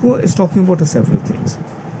 What Foucault is talking about are several things.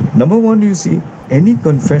 Number one, you see, any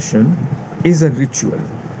confession is a ritual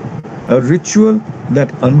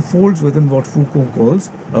that unfolds within what Foucault calls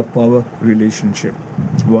a power relationship.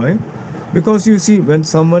 Why? Because you see, when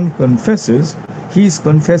someone confesses, he is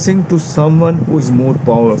confessing to someone who is more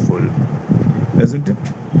powerful, isn't it?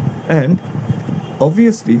 And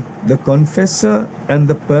obviously, the confessor and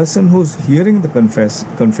the person who's hearing the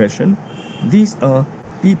confession, these are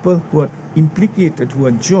people who are implicated, who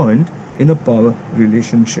are joined in a power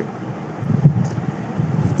relationship.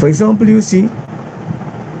 For example, you see,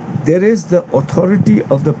 there is the authority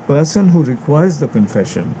of the person who requires the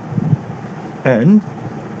confession, and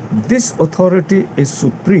this authority is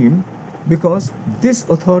supreme because this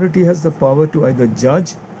authority has the power to either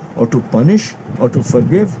judge or to punish or to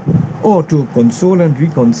forgive or to console and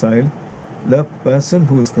reconcile the person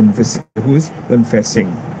who is confessing.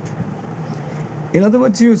 In other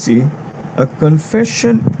words, you see, a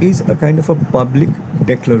confession is a kind of a public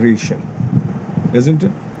declaration, isn't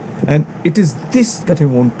it? And it is this that I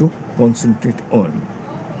want to concentrate on.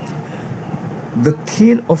 The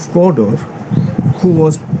Thane of Cawdor, who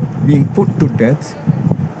was being put to death,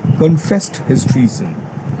 confessed his treason.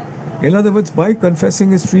 In other words, by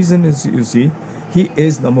confessing his treason, as you see, he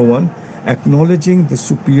is, number one, acknowledging the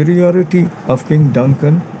superiority of King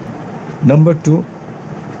Duncan. Number two,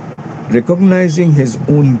 recognizing his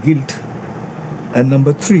own guilt. And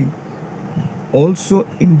number three, also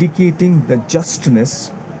indicating the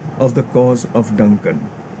justness of the cause of Duncan.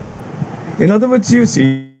 In other words, you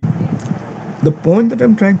see, the point that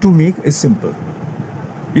I'm trying to make is simple.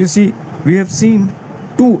 You see, we have seen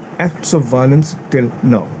two acts of violence till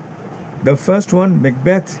now. The first one,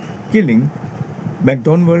 Macbeth killing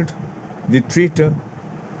MacDonald, the traitor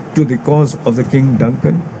to the cause of the King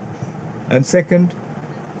Duncan. And second,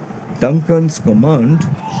 Duncan's command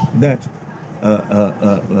that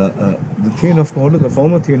the Thane of Cawdor, the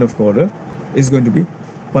former Thane of Cawdor, is going to be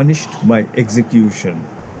punished by execution.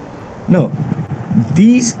 Now,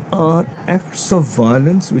 these are acts of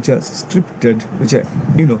violence which are scripted, which are,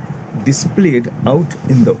 displayed out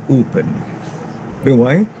in the open.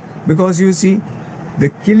 Why? Because you see, the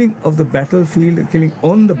killing of the battlefield, the killing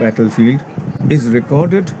on the battlefield is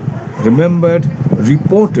recorded, remembered,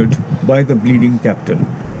 reported by the bleeding captain.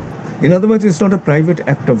 In other words, it's not a private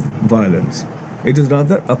act of violence. It is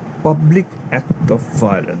rather a public act of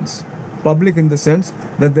violence. Public in the sense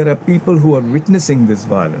that there are people who are witnessing this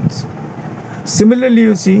violence. Similarly,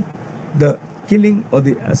 you see, the killing or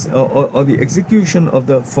the execution of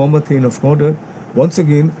the former Thane of Cawdor, once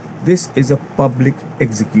again, this is a public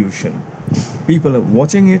execution. People are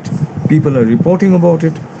watching it, people are reporting about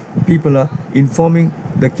it, people are informing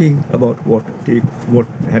the king about what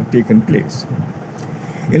had taken place.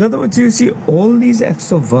 In other words, you see, all these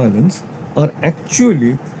acts of violence are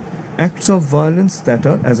actually acts of violence that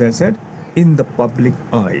are, as I said, in the public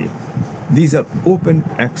eye. These are open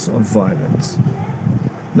acts of violence.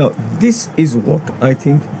 Now, this is what I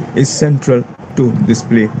think is central to this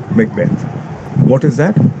play, Macbeth. What is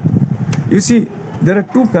that? You see, there are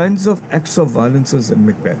two kinds of acts of violences in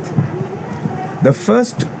Macbeth. The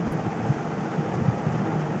first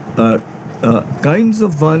kinds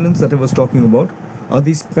of violence that I was talking about are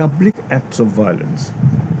these public acts of violence.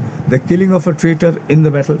 The killing of a traitor in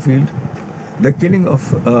the battlefield, the killing of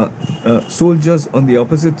soldiers on the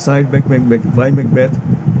opposite side by Macbeth,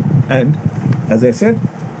 and, as I said,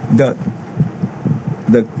 the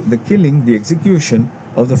killing, the execution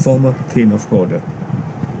of the former Thane of Cawdor.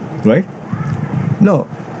 Right? Now,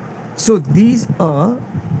 so these are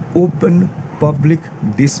open public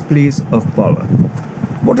displays of power.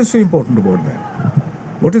 What is so important about that?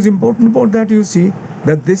 What is important about that, you see,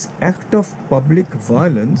 that this act of public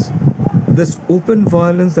violence, this open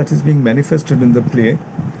violence that is being manifested in the play,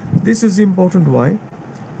 this is important. Why?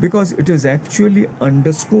 Because it is actually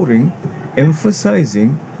underscoring,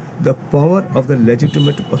 emphasizing the power of the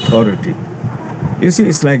legitimate authority. You see,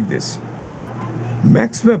 it's like this.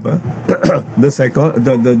 Max Weber,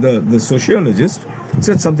 the sociologist,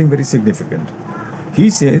 said something very significant.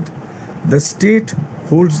 He said, the state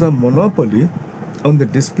holds the monopoly on the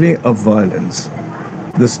display of violence.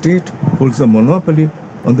 The state holds the monopoly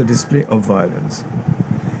on the display of violence.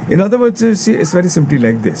 In other words, you see, it's very simply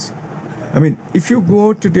like this. I mean, if you go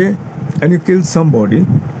out today and you kill somebody,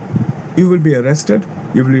 you will be arrested,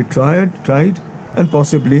 you will be tried, and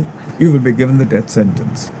possibly you will be given the death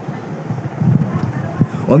sentence.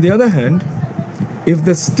 On the other hand, if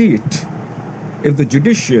the state, if the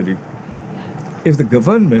judiciary, if the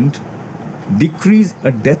government decrees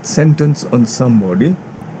a death sentence on somebody,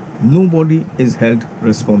 nobody is held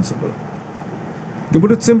responsible. To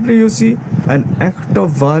put it simply, you see, an act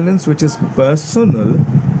of violence which is personal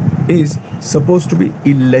is supposed to be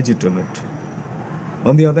illegitimate.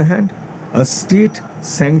 On the other hand, a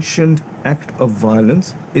state-sanctioned act of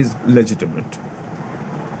violence is legitimate.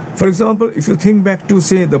 For example, if you think back to,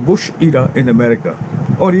 say, the Bush era in America,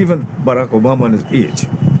 or even Barack Obama and his age,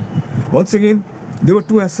 once again, there were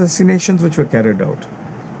two assassinations which were carried out.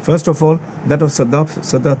 First of all, that of Saddam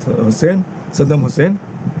Hussein,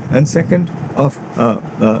 and second of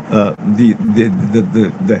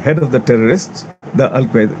the head of the terrorists, the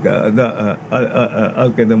Al-Qaeda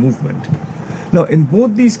movement. Now, in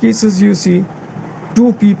both these cases, you see,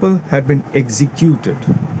 two people had been executed,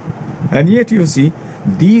 and yet you see,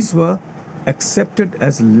 these were accepted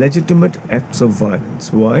as legitimate acts of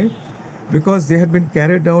violence. Why? Because they had been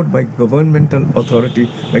carried out by governmental authority,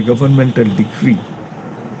 by governmental decree.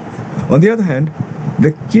 On the other hand,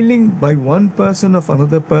 the killing by one person of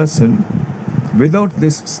another person without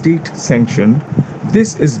this state sanction,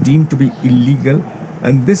 this is deemed to be illegal,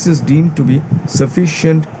 and this is deemed to be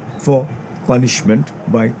sufficient for punishment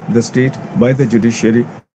by the state, by the judiciary,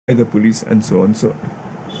 by the police, and so on. So,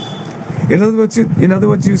 in other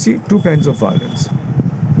words, you see two kinds of violence: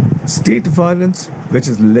 state violence, which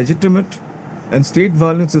is legitimate, and state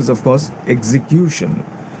violence is, of course, execution,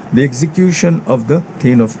 the execution of the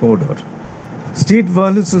chain of order. State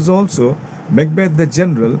violence is also Macbeth the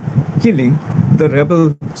general killing the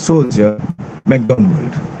rebel soldier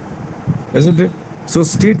MacDonald, isn't it? So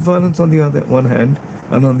state violence on the other one hand,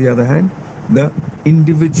 and on the other hand, the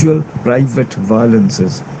individual private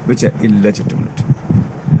violences which are illegitimate.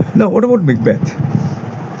 Now, what about Macbeth?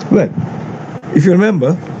 Well, if you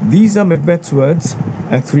remember, these are Macbeth's words,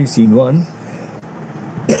 Act 3, Scene 1,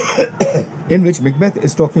 in which Macbeth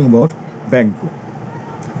is talking about Banquo.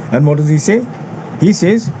 And what does he say? He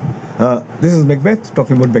says, this is Macbeth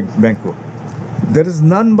talking about Banquo. There is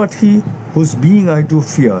none but he whose being I do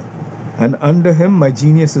fear, and under him my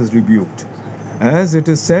genius is rebuked. As it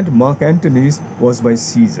is said, Mark Antony's was by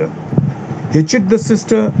Caesar. He chid the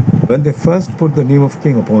sister when they first put the name of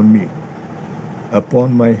king upon me.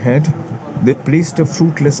 Upon my head they placed a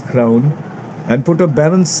fruitless crown, and put a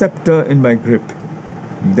barren scepter in my grip,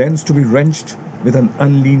 thence to be wrenched with an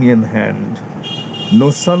unlenient hand, no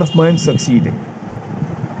son of mine succeeding.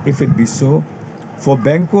 If it be so, for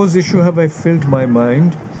Banquo's issue have I filled my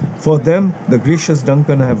mind, for them the gracious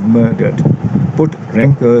Duncan have murdered, put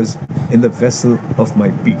rancors in the vessel of my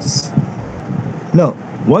peace. Now,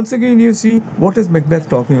 once again you see, what is Macbeth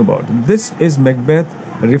talking about? This is Macbeth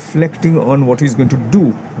reflecting on what he's going to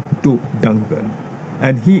do to Duncan,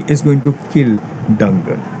 and he is going to kill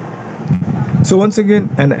Duncan. So once again,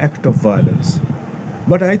 an act of violence.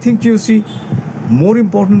 But I think you see, more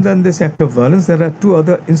important than this act of violence, there are two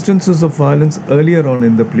other instances of violence earlier on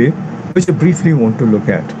in the play, which I briefly want to look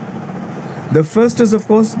at. The first is, of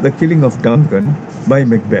course, the killing of Duncan by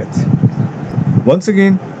Macbeth. Once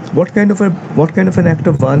again, what kind of an act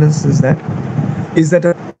of violence is that? Is that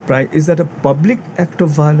a public act of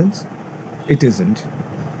violence? It isn't.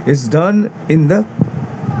 It's done in the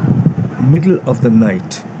middle of the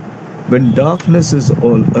night, when darkness is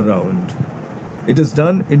all around. It is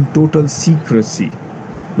done in total secrecy,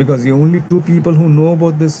 because the only two people who know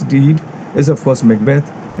about this deed is, of course,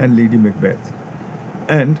 Macbeth and Lady Macbeth.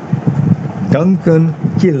 And Duncan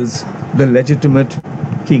kills the legitimate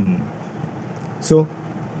king. So,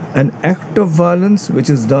 an act of violence which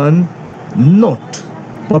is done not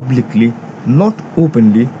publicly, not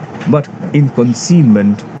openly, but in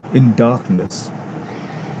concealment, in darkness.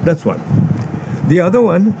 That's one. The other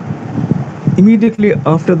one, immediately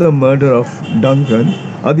after the murder of Duncan,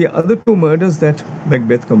 are the other two murders that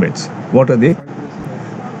Macbeth commits. What are they?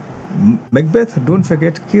 Macbeth, don't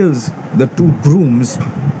forget, kills the two grooms,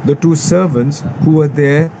 the two servants who were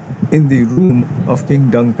there in the room of King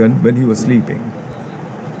Duncan when he was sleeping.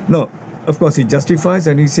 Now, of course, he justifies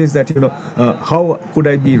and he says that, how could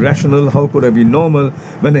I be rational, how could I be normal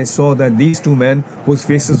when I saw that these two men whose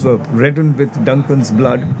faces were reddened with Duncan's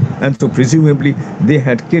blood, and so presumably they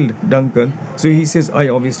had killed Duncan. So he says, I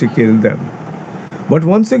obviously killed them. But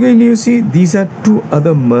once again, you see, these are two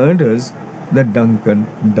other murders that Duncan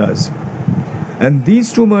does. And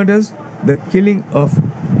these two murders, the killing of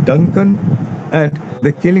Duncan and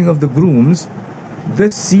the killing of the grooms,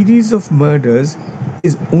 this series of murders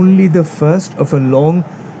is only the first of a long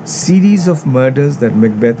series of murders that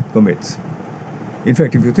Macbeth commits. In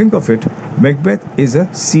fact, if you think of it, Macbeth is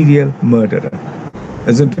a serial murderer,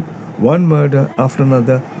 isn't it? One murder after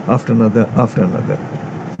another, after another, after another.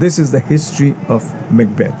 This is the history of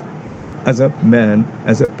Macbeth as a man,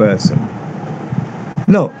 as a person.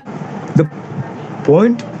 Now, the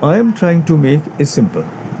point I am trying to make is simple.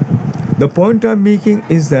 The point I'm making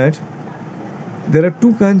is that there are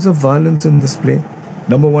two kinds of violence in this play.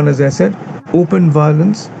 Number one, as I said, open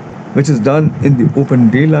violence, which is done in the open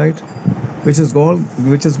daylight, which has got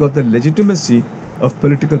the legitimacy of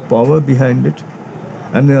political power behind it.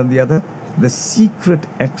 And then on the other, the secret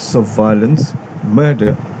acts of violence,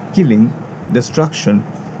 murder, killing, destruction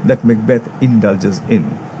that Macbeth indulges in.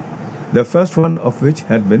 The first one of which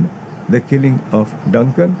had been the killing of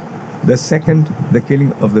Duncan, the second, the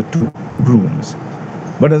killing of the two grooms.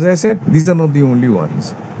 But as I said, these are not the only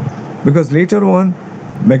ones, because later on,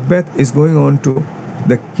 Macbeth is going on to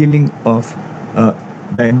the killing of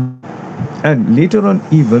Banquo, and later on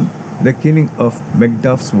even the killing of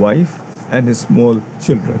Macduff's wife and his small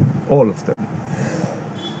children, all of them.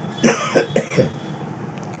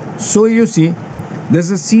 So you see,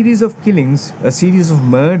 there's a series of killings, a series of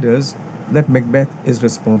murders that Macbeth is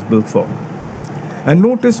responsible for. And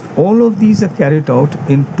notice all of these are carried out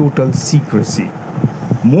in total secrecy,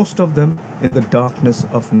 most of them in the darkness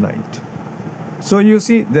of night. So you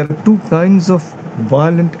see, there are two kinds of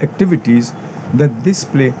violent activities that this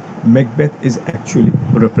play Macbeth is actually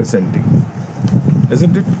representing,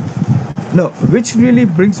 isn't it? Now, which really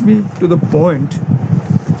brings me to the point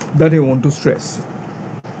that I want to stress.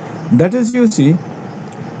 That is, you see,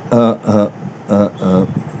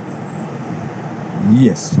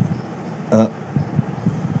 yes,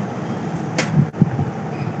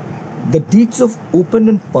 the deeds of open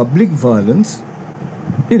and public violence,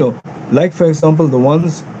 like for example, the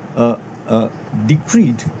ones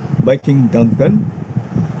decreed by King Duncan,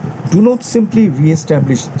 do not simply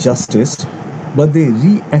re-establish justice, but they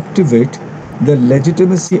reactivate the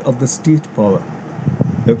legitimacy of the state power.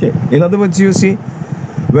 Okay, in other words, you see,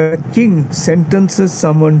 where a king sentences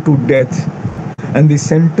someone to death and the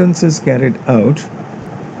sentence is carried out,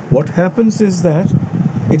 what happens is that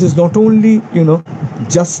it is not only,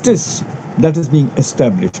 justice that is being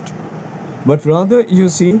established, but rather, you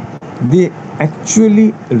see, they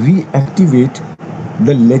actually reactivate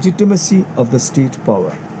the legitimacy of the state power.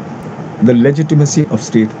 The legitimacy of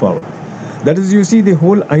state power. That is, you see, the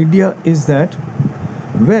whole idea is that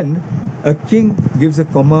when a king gives a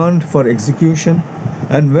command for execution,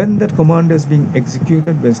 and when that command is being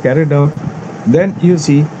executed, when it's carried out, then you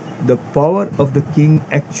see the power of the king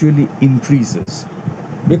actually increases,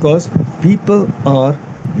 because people are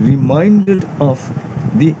reminded of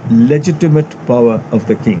the legitimate power of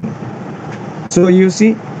the king. So you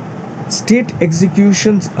see, state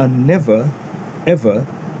executions are never, ever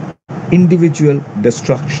individual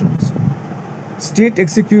destructions. State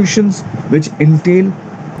executions which entail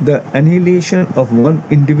the annihilation of one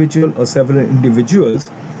individual or several individuals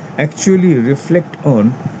actually reflect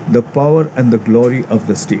on the power and the glory of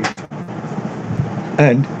the state.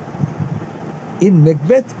 And in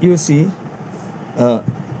Macbeth, you see,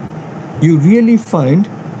 you really find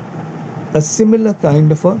a similar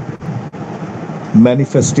kind of a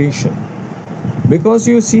manifestation, because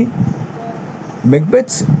you see,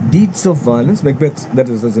 Macbeth's deeds of violence, Macbeth's, that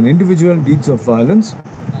is, as an individual, deeds of violence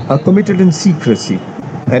are committed in secrecy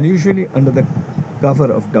and usually under the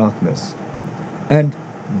cover of darkness. And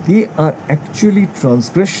they are actually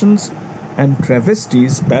transgressions and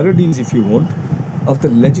travesties, parodies if you want, of the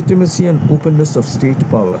legitimacy and openness of state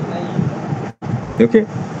power. Okay?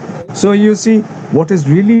 So you see, what is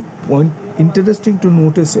really interesting to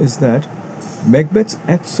notice is that Macbeth's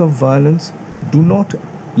acts of violence do not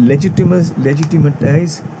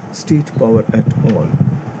legitimize state power at all.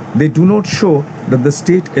 They do not show that the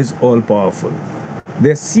state is all-powerful.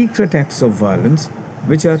 They are secret acts of violence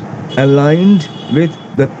which are aligned with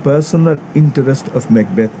the personal interest of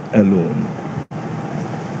Macbeth alone.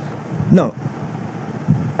 Now,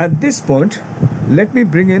 at this point, let me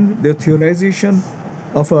bring in the theorization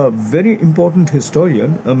of a very important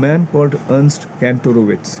historian, a man called Ernst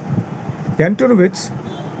Kantorowicz. Kantorowicz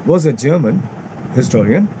was a German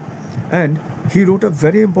historian, and he wrote a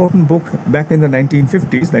very important book back in the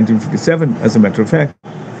 1950s, 1957 as a matter of fact,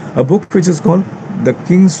 a book which is called The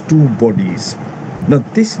King's Two Bodies. Now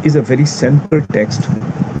this is a very central text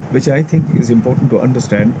which I think is important to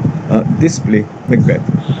understand this play, Macbeth.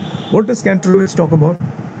 What does Kantorowicz talk about?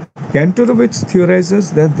 Kantorowicz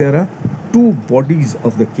theorizes that there are two bodies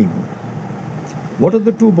of the king. What are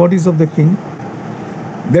the two bodies of the king?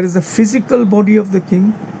 There is the physical body of the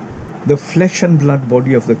king, the flesh and blood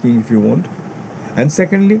body of the king if you want, and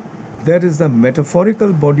secondly, there is the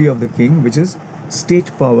metaphorical body of the king, which is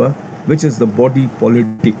state power, which is the body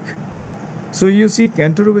politic. So you see,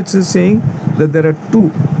 Kantorowicz is saying that there are two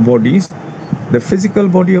bodies, the physical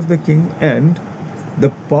body of the king and the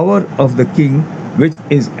power of the king, which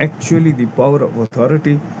is actually the power of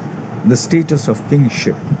authority, the status of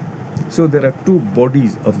kingship. So there are two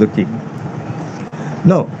bodies of the king.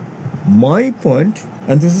 Now, my point,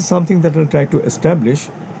 and this is something that I'll try to establish,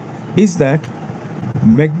 is that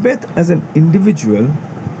Macbeth as an individual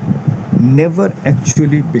never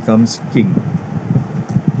actually becomes king.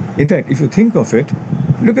 In fact, if you think of it,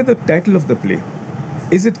 look at the title of the play.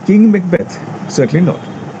 Is it King Macbeth? Certainly not.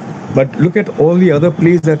 But look at all the other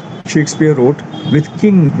plays that Shakespeare wrote with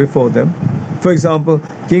king before them. For example,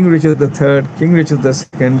 King Richard III, King Richard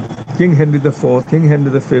II, King Henry IV, King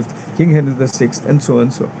Henry V, King Henry VI, and so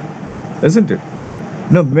and so. Isn't it?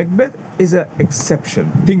 Now, Macbeth is an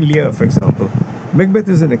exception. King Lear, for example. Macbeth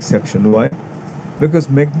is an exception. Why? because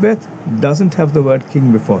Macbeth doesn't have the word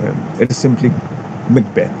king before him. It is simply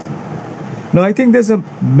Macbeth. Now, I think there's a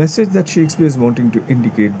message that Shakespeare is wanting to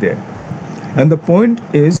indicate there. And the point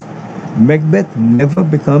is, Macbeth never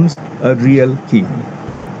becomes a real king.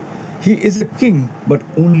 He is a king, but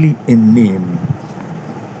only in name.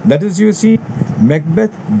 That is, you see,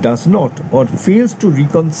 Macbeth does not or fails to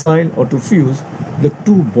reconcile or to fuse the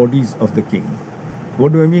two bodies of the king.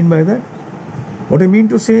 What do I mean by that? What I mean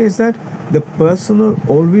to say is that the personal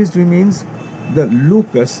always remains the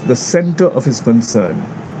locus, the center of his concern.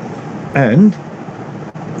 And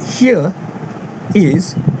here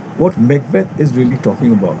is what Macbeth is really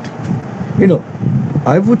talking about. You know,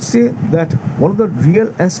 I would say that one of the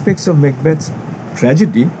real aspects of Macbeth's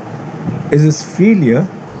tragedy is his failure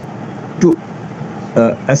to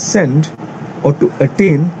ascend or to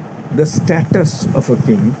attain the status of a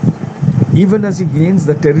king, even as he gains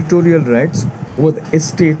the territorial rights over the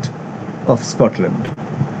estate of Scotland.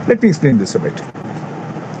 Let me explain this a bit.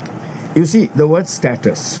 You see, the word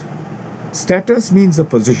status. Status means a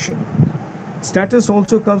position. Status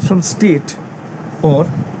also comes from state or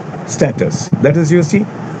status. That is, you see,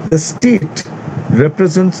 the state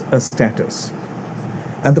represents a status.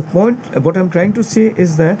 And the point, what I'm trying to say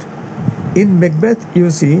is that in Macbeth, you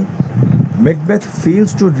see, Macbeth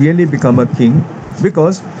fails to really become a king,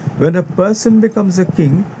 because when a person becomes a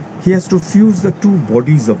king, he has to fuse the two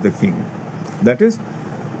bodies of the king. That is,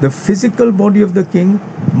 the physical body of the king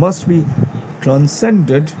must be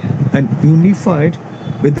transcended and unified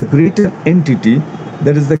with the greater entity,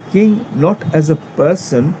 that is the king not as a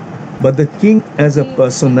person, but the king as a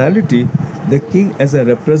personality, the king as a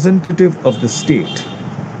representative of the state.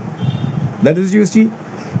 That is, you see,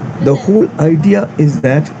 the whole idea is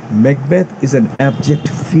that Macbeth is an abject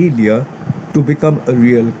failure to become a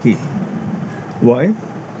real king. Why?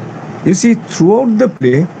 You see, throughout the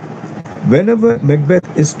play, whenever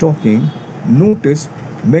Macbeth is talking, notice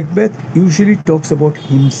Macbeth usually talks about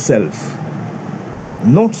himself,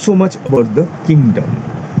 not so much about the kingdom,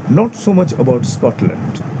 not so much about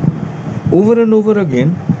Scotland. Over and over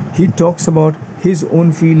again, he talks about his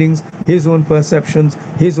own feelings, his own perceptions,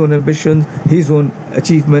 his own ambitions, his own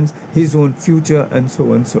achievements, his own future, and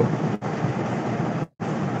so and so.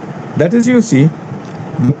 That is, you see,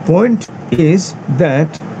 the point is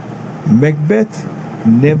that Macbeth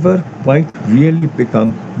never quite really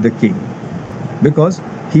become the king, because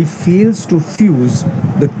he fails to fuse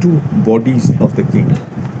the two bodies of the king.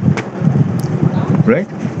 Right?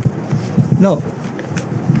 Now,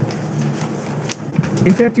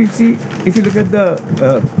 in fact, you see, if you look at the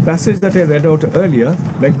passage that I read out earlier,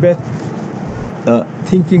 Macbeth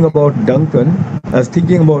thinking about Duncan as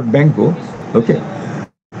thinking about Banquo, okay?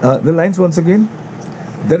 The lines once again,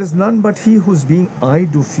 there is none but he whose being I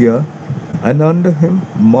do fear, and under him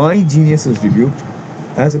my genius is rebuked.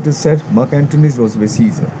 As it is said, Mark Antony's was by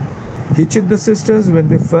Caesar. He chid the sisters when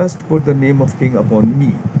they first put the name of king upon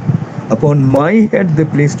me. Upon my head they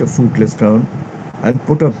placed a fruitless crown, and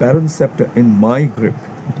put a barren scepter in my grip,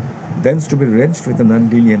 thence to be wrenched with an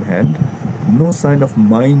unlenient hand, no sign of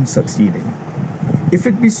mine succeeding. If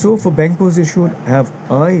it be so, for Banquo's issue have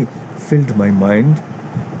I filled my mind,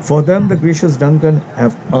 for them the gracious Duncan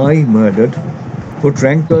have I murdered, put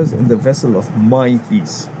rancors in the vessel of my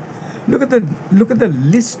peace. Look at the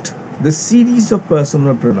list, the series of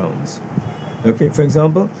personal pronouns. Okay, for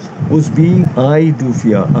example, whose being I do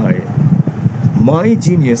fear I. My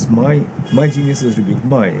genius, my genius is rebuked,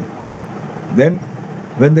 my. Then,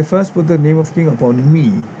 when they first put the name of king upon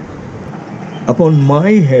me, upon my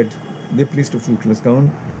head they placed a fruitless crown,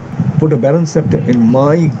 put a barren scepter in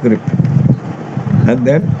my grip, and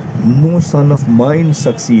then no son of mine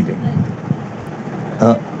succeeding.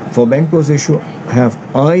 For Banquo's issue have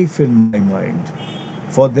I filled my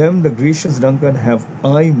mind, for them the gracious Duncan have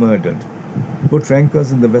I murdered, put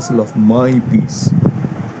rancors in the vessel of my peace.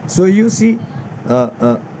 So you see,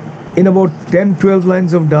 in about 10-12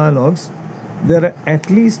 lines of dialogues, there are at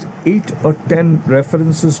least 8 or 10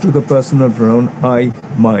 references to the personal pronoun I,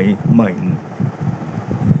 my, mine.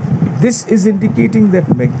 This is indicating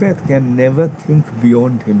that Macbeth can never think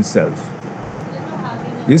beyond himself.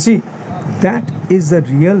 You see, that is the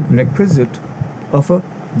real requisite of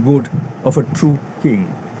a true king.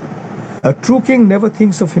 A true king never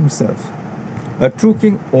thinks of himself. A true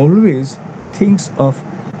king always thinks of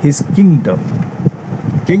his kingdom.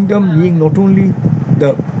 Kingdom being not only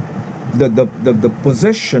the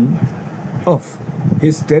possession of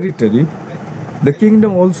his territory, the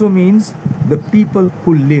kingdom also means the people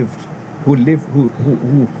who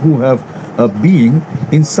have a being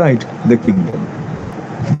inside the kingdom.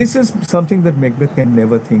 This is something that Macbeth can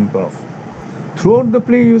never think of. Throughout the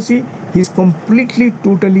play, you see, He's completely,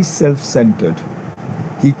 totally self-centered.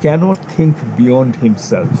 He cannot think beyond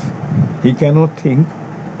himself. He cannot think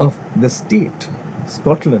of the state,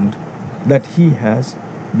 Scotland, that he has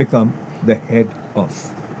become the head of.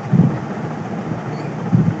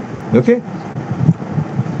 Okay?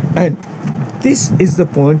 And this is the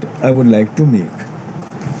point I would like to make.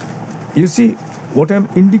 You see, what I'm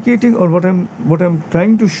indicating, or what I'm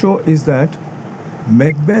trying to show, is that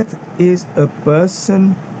Macbeth is a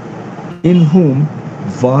person in whom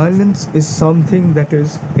violence is something that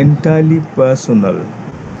is entirely personal.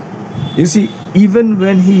 You see, even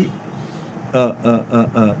when he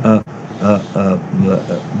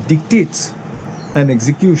dictates an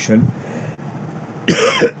execution,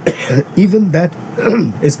 even that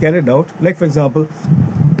is carried out, like for example,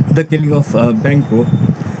 the killing of Banquo,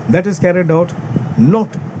 that is carried out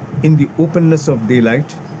not in the openness of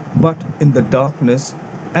daylight, but in the darkness,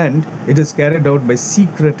 and it is carried out by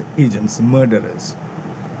secret agents, murderers,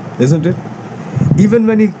 isn't it? Even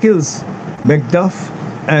when he kills Macduff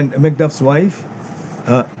and Macduff's wife,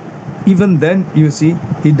 even then, you see,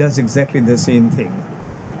 he does exactly the same thing.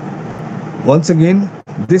 Once again,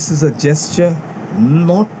 this is a gesture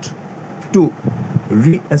not to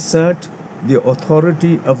reassert the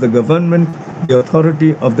authority of the government, the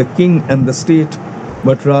authority of the king and the state,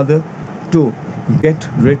 but rather to get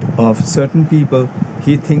rid of certain people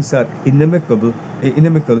he thinks are inimical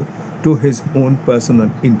to his own personal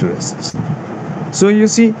interests. So you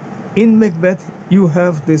see, in Macbeth, you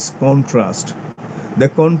have this contrast. The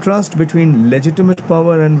contrast between legitimate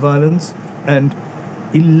power and violence and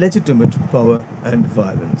illegitimate power and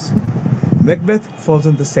violence. Macbeth falls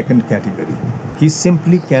in the second category. He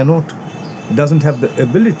simply doesn't have the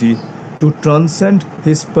ability to transcend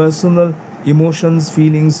his personal emotions,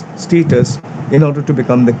 feelings, status in order to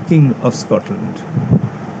become the king of Scotland.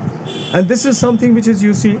 And this is something which is,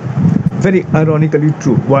 you see, very ironically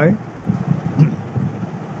true. Why?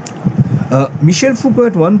 Michel Foucault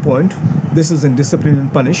at one point, this is in Discipline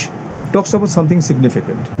and Punish, talks about something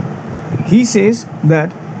significant. He says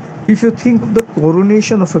that if you think of the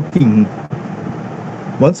coronation of a king,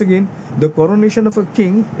 once again, the coronation of a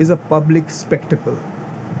king is a public spectacle.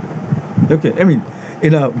 Okay, I mean,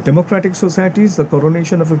 in a democratic societies, the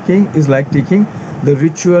coronation of a king is like taking the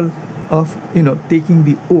ritual of, taking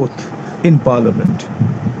the oath in parliament,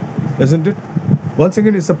 isn't it? Once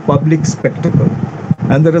again, it's a public spectacle,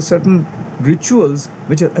 and there are certain rituals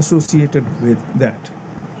which are associated with that.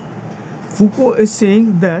 Foucault is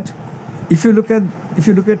saying that if you look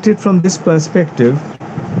at it from this perspective,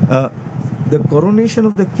 the coronation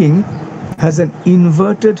of the king has an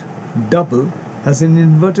inverted double, has an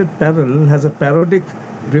inverted parallel, has a parodic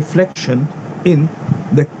reflection in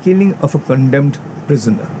the killing of a condemned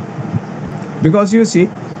prisoner. Because you see,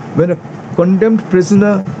 when a condemned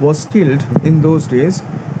prisoner was killed in those days,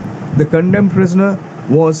 the condemned prisoner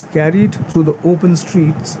was carried through the open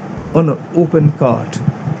streets on an open cart,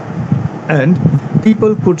 and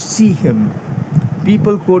people could see him,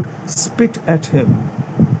 people could spit at him,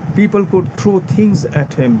 people could throw things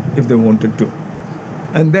at him if they wanted to.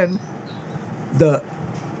 And then the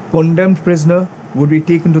condemned prisoner would be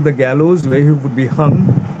taken to the gallows where he would be hung,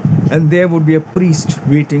 and there would be a priest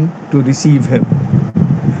waiting to receive him.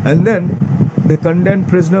 And then the condemned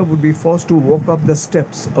prisoner would be forced to walk up the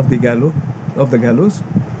steps of the gallows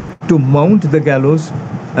to mount the gallows,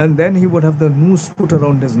 and then he would have the noose put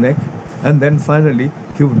around his neck, and then finally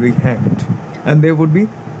he would be hanged. And there would be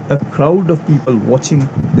a crowd of people watching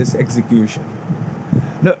this execution.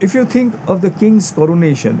 Now, if you think of the king's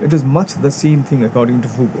coronation, it is much the same thing according to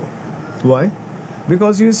Foucault. Why?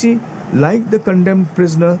 Because you see, like the condemned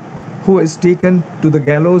prisoner who is taken to the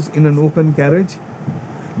gallows in an open carriage,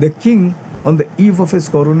 the king on the eve of his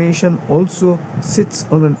coronation also sits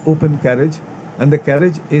on an open carriage, and the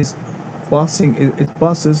carriage is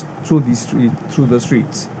passes through the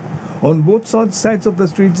streets. On both sides of the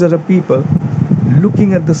streets there are people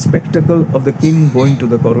looking at the spectacle of the king going to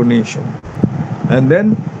the coronation. And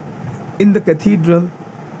then in the cathedral,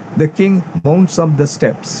 the king mounts up the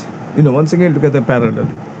steps. Once again, look at the parallel.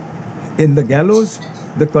 In the gallows,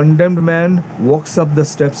 the condemned man walks up the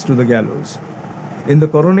steps to the gallows. In the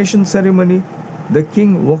coronation ceremony, the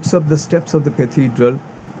king walks up the steps of the cathedral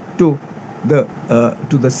to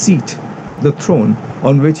the seat, the throne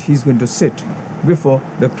on which he's going to sit before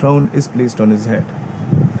the crown is placed on his head.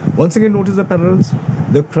 Once again, notice the parallels.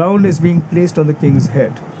 The crown is being placed on the king's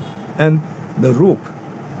head, and the rope,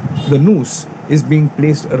 the noose, is being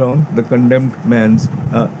placed around the condemned man's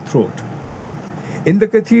throat. In the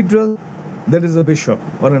cathedral, there is a bishop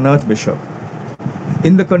or an archbishop.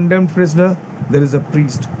 In the condemned prisoner, there is a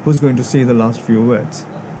priest who's going to say the last few words.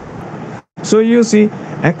 So you see,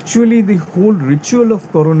 actually the whole ritual of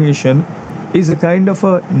coronation is a kind of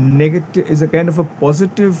a negative, is a kind of a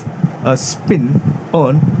positive spin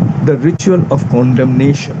on the ritual of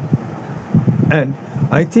condemnation. And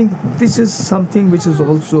I think this is something which is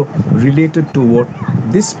also related to what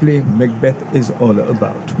this play Macbeth is all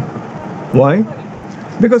about. Why?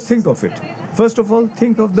 Because think of it. First of all,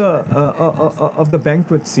 think of the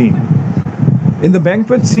banquet scene. In the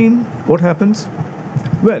banquet scene, what happens?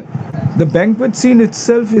 Well, the banquet scene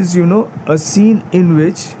itself is, a scene in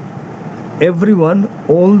which everyone,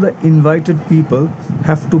 all the invited people,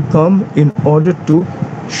 have to come in order to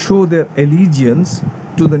show their allegiance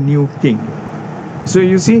to the new king. So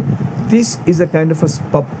you see, this is a kind of a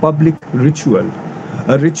public ritual,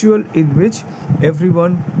 a ritual in which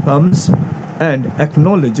everyone comes and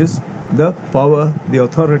acknowledges the power, the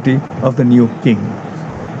authority of the new king.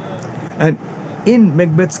 And in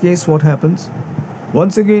Macbeth's case, what happens?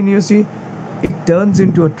 Once again, you see, it turns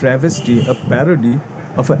into a travesty, a parody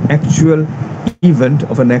of an actual event,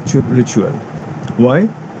 of an actual ritual. Why?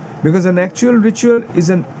 Because an actual ritual is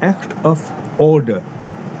an act of order,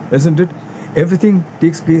 isn't it? Everything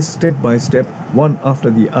takes place step by step, one after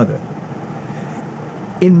the other.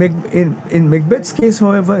 In Macbeth's case,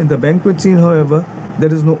 however, in the banquet scene, however,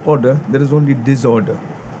 there is no order, there is only disorder.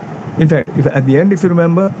 In fact, at the end, if you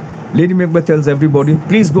remember, Lady Macbeth tells everybody,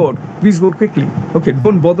 please go quickly. Okay,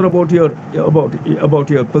 don't bother about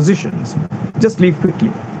your positions. Just leave quickly.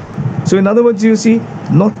 So in other words, you see,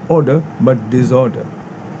 not order, but disorder.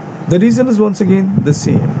 The reason is once again the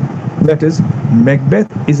same. That is, Macbeth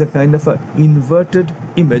is a kind of an inverted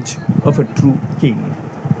image of a true king.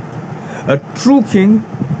 A true king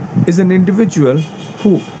is an individual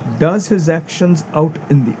who does his actions out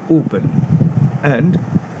in the open, and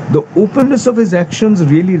the openness of his actions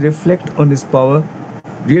really reflect on his power,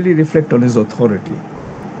 really reflect on his authority.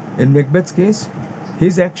 In Macbeth's case,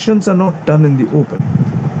 his actions are not done in the open,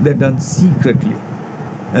 they're done secretly.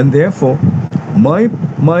 And therefore, my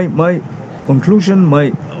conclusion,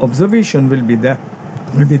 my observation will be that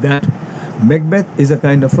Macbeth is a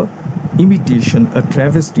kind of a imitation, a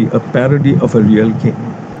travesty, a parody of a real king.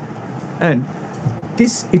 And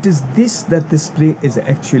it is this that this play is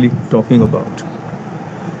actually talking about.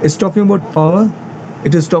 It's talking about power.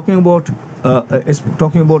 It is talking about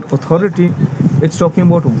authority. It's talking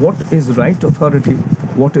about what is right authority,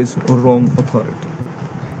 what is wrong authority.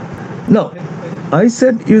 Now, I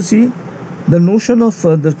said, you see, the notion of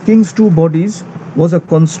the king's two bodies was a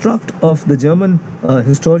construct of the German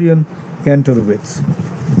historian Kantorowicz.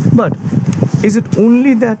 But is it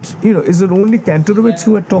only that, is it only Kantorowicz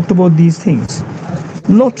who had talked about these things?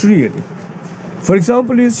 Not really. For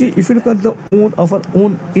example, you see, if you look at our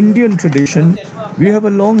own Indian tradition, we have a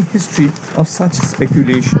long history of such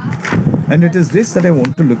speculation. And it is this that I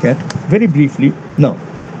want to look at very briefly now.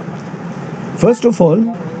 First of all,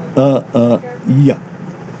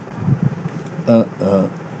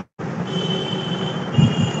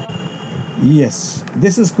 yes,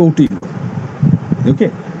 this is Kautilya.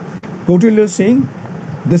 Okay. Kautilya is saying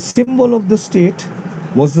the symbol of the state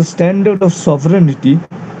was the standard of sovereignty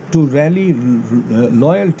to rally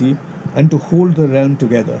loyalty and to hold the realm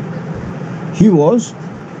together. He was,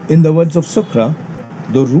 in the words of Sukra,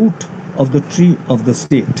 the root of the tree of the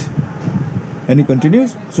state. And he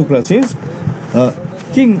continues, Sukra says,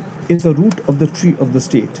 king is the root of the tree of the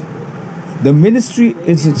state. The ministry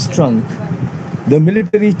is its trunk, the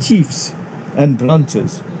military chiefs and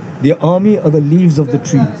branches, the army are the leaves of the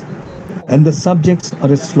tree, and the subjects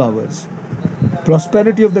are its flowers.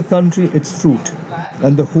 Prosperity of the country its fruit,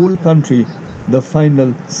 and the whole country the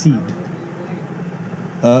final seed.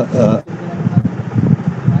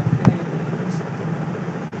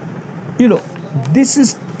 This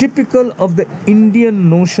is typical of the Indian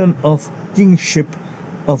notion of kingship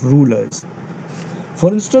of rulers.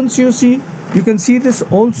 For instance, you can see this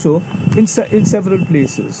also in several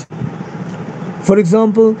places. For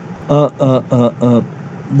example,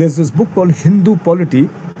 there's this book called Hindu Polity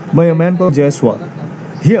by a man called Jaiswal.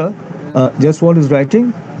 Here, Jaiswal is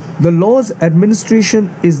writing, the law's administration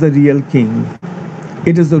is the real king.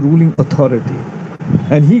 It is the ruling authority.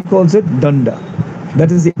 And he calls it Danda.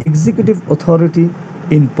 That is the executive authority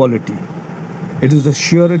in polity. It is the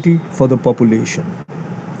surety for the population.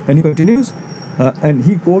 And he continues, and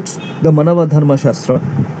he quotes the Manava Dharma Shastra,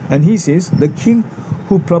 and he says, the king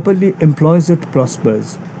who properly employs it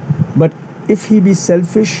prospers. But if he be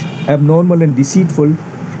selfish, abnormal and deceitful,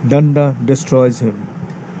 Danda destroys him.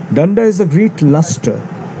 Danda is a great luster.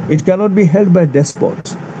 It cannot be held by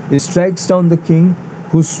despots. It strikes down the king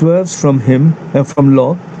who swerves from him, from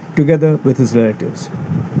law, together with his relatives.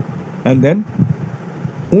 And then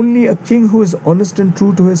Only a king who is honest and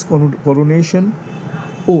true to his coronation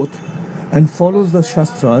oath and follows the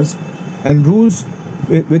Shastras and rules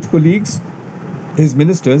with colleagues, his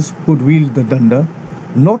ministers, could wield the danda,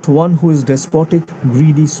 not one who is despotic,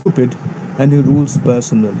 greedy, stupid, and who rules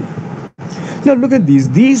personally. Now look at these.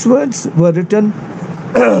 These words were written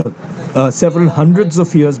several hundreds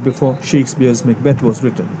of years before Shakespeare's Macbeth was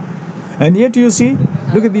written. And yet you see,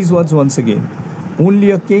 look at these words once again.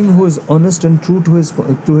 Only a king who is honest and true to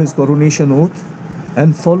his coronation oath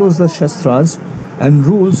and follows the Shastras and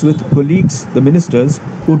rules with colleagues, the ministers,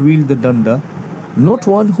 could wield the danda, not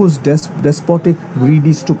one who is despotic,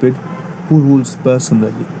 greedy, stupid, who rules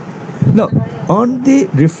personally. Now, aren't they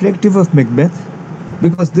reflective of Macbeth?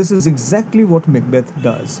 Because this is exactly what Macbeth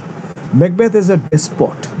does. Macbeth is a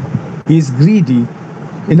despot. He is greedy.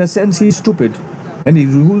 In a sense, he is stupid. And he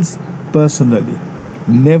rules personally,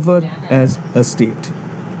 never as a state.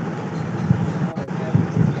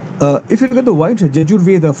 If you look at the White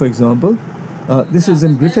Yajurveda, for example, this is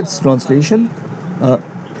in Griffith's translation.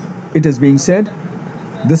 It is being said,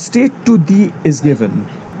 the state to thee is given.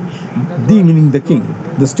 Thee meaning the king.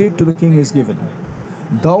 The state to the king is given.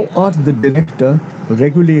 Thou art the director,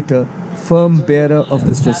 regulator, firm bearer of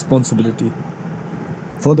this responsibility.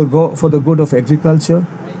 For the good of agriculture,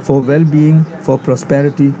 for well-being, for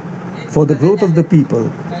prosperity, for the growth of the people,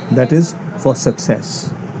 that is, for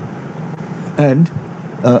success. And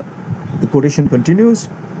the quotation continues,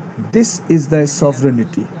 this is thy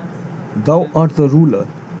sovereignty. Thou art the ruler,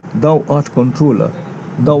 thou art controller,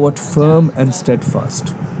 thou art firm and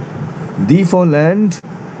steadfast. Thee for land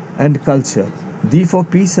and culture, thee for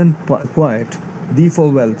peace and quiet, thee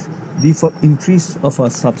for wealth, thee for increase of our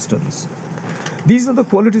substance. These are the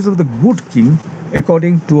qualities of the good king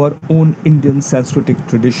according to our own Indian Sanskritic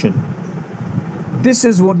tradition. This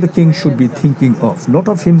is what the king should be thinking of, not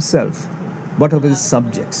of himself, but of his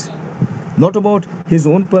subjects. Not about his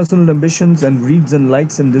own personal ambitions and greeds and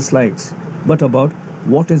likes and dislikes, but about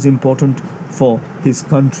what is important for his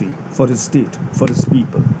country, for his state, for his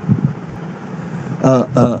people.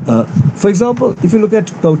 For example, if you look at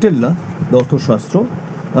Kautilya, the Arthashastra,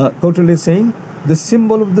 Kautilya is saying the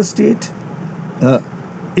symbol of the state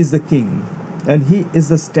is the king, and he is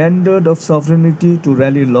the standard of sovereignty to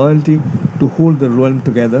rally loyalty, to hold the realm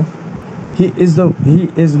together. He is,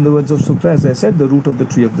 in the words of Sukra, as I said, the root of the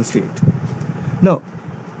tree of the state. Now,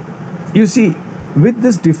 you see, with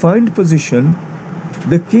this defined position,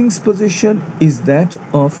 the king's position is that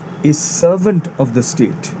of a servant of the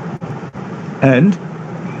state. And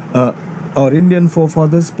our Indian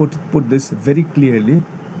forefathers put this very clearly.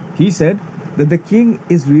 He said that the king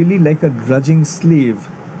is really like a drudging slave,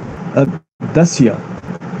 a dasya.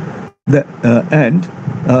 And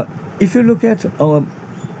if you look at our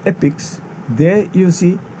epics, there you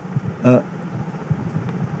see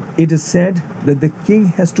it is said that the king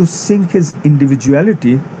has to sink his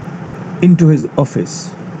individuality into his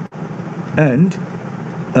office. And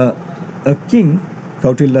a king,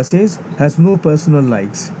 Kautilya says, has no personal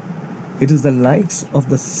likes. It is the likes of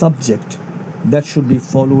the subject that should be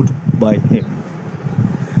followed by him.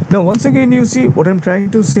 Now, once again, you see, what I'm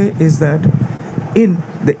trying to say is that in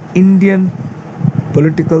the Indian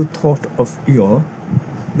political thought of yore,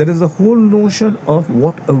 there is a whole notion of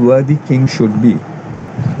what a worthy king should be.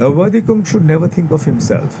 A worthy king should never think of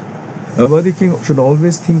himself. A worthy king should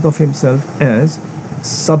always think of himself as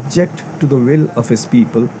subject to the will of his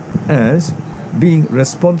people, as being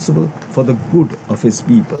responsible for the good of his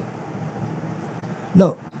people.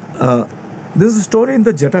 Now, this is a story in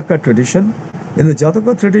the Jataka tradition. In the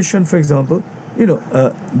Jataka tradition, for example,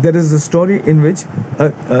 there is a story in which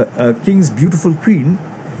a king's beautiful queen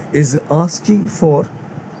is asking for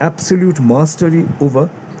absolute mastery over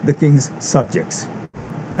the king's subjects.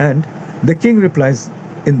 And the king replies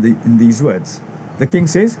in these words. The king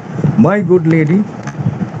says, "My good lady,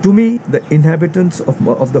 to me the inhabitants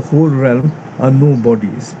of the whole realm are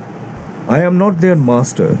nobodies. I am not their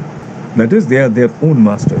master, that is, they are their own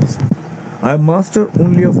masters. I am master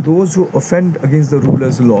only of those who offend against the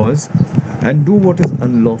ruler's laws and do what is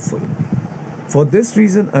unlawful. For this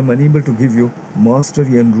reason, I am unable to give you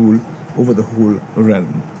mastery and rule over the whole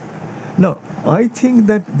realm." Now, I think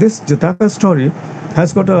that this Jataka story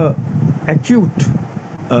has got a acute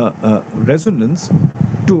resonance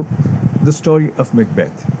to the story of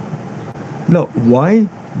Macbeth. Now, why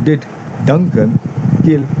did Duncan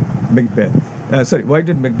kill Macbeth? Why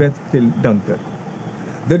did Macbeth kill Duncan?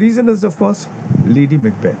 The reason is, of course, Lady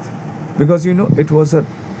Macbeth. Because, it was an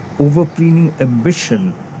overweening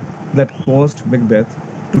ambition that caused Macbeth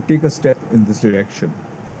to take a step in this direction.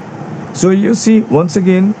 So you see, once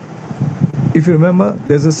again, if you remember,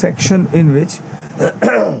 there's a section in which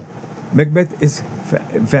Macbeth is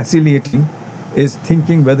vacillating, is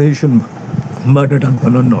thinking whether he should murder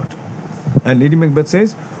Duncan or not. And Lady Macbeth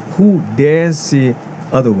says, who dares say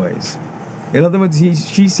otherwise? In other words,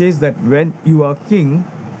 she says that when you are king,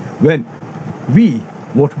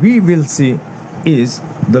 what we will say is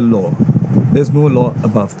the law. There's no law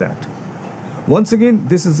above that. Once again,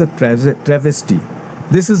 this is a travesty.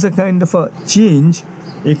 This is a kind of a change,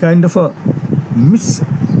 a kind of a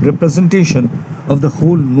misrepresentation of the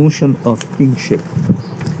whole notion of kingship.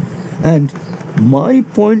 And my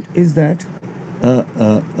point is that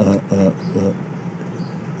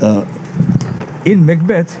in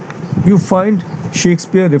Macbeth, you find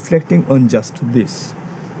Shakespeare reflecting on just this: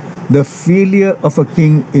 the failure of a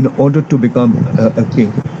king in order to become a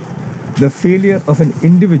king, the failure of an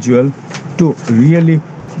individual to really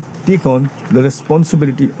take on the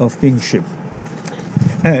responsibility of kingship.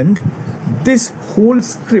 And this whole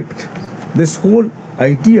script, this whole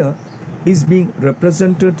idea is being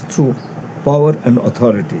represented through power and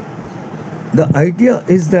authority. The idea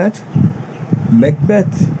is that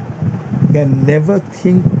Macbeth can never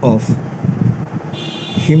think of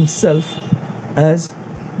himself as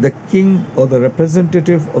the king or the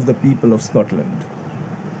representative of the people of Scotland.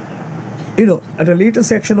 You know, at a later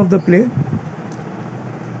section of the play,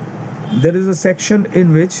 there is a section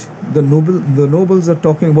in which the nobles are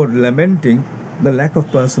talking about lamenting the lack of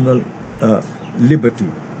personal liberty.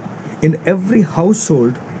 In every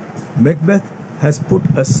household, Macbeth has put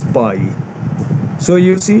a spy. So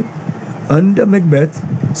you see, under Macbeth,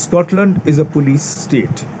 Scotland is a police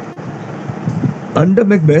state. Under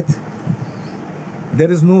Macbeth,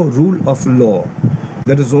 there is no rule of law.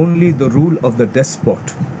 There is only the rule of the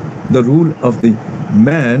despot, the rule of the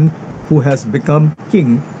man who has become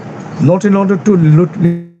king, not in order to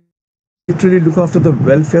literally look after the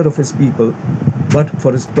welfare of his people, but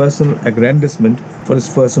for his personal aggrandizement, for his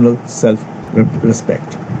personal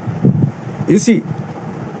self-respect. You see,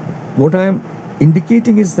 what I am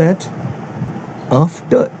indicating is that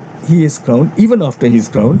after he is crowned, even after he is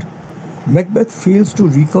crowned, Macbeth fails to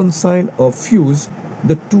reconcile or fuse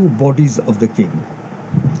the two bodies of the king.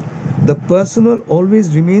 The personal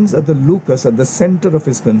always remains at the locus, at the center of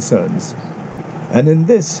his concerns. And in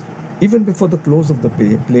this, even before the close of the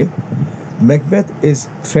play, Macbeth is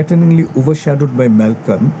threateningly overshadowed by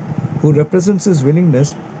Malcolm, who represents his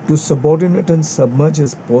willingness to subordinate and submerge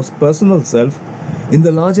his personal self in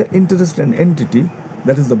the larger interest and entity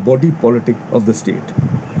that is the body politic of the state.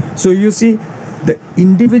 So you see, the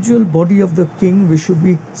individual body of the king, which should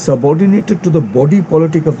be subordinated to the body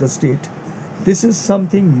politic of the state, this is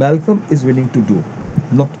something Malcolm is willing to do,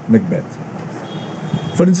 not Macbeth.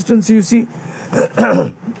 For instance, you see,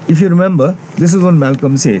 if you remember, this is what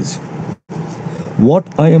Malcolm says: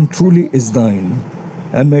 "What I am truly is thine,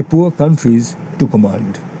 and my poor country's to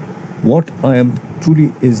command. What I am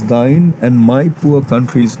truly is thine, and my poor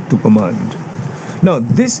country's to command." Now,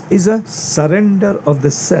 this is a surrender of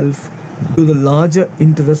the self to the larger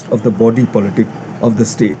interest of the body politic of the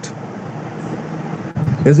state,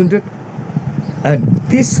 isn't it? And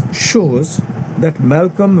this shows that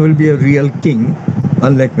Malcolm will be a real king,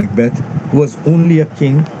 unlike Macbeth, who was only a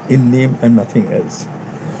king in name and nothing else.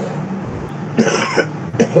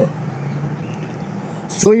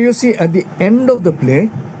 So you see, at the end of the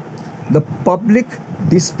play, the public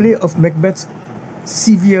display of Macbeth's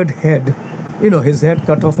severed head, his head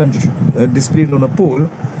cut off and displayed on a pole,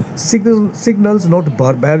 signals not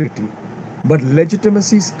barbarity, but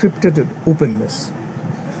legitimacy scripted in openness.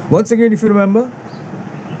 Once again, if you remember,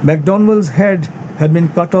 MacDonald's head had been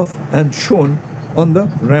cut off and shown on the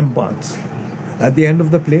ramparts. At the end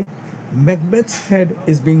of the play, Macbeth's head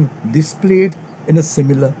is being displayed in a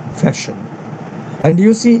similar fashion. And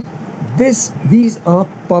you see, these are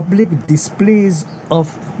public displays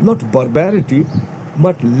of not barbarity,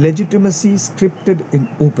 but legitimacy scripted in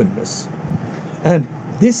openness. And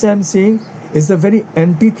this, I'm saying, is the very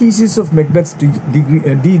antithesis of Macbeth's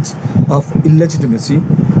deeds of illegitimacy,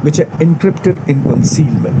 which are encrypted in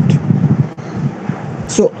concealment.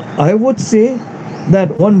 So I would say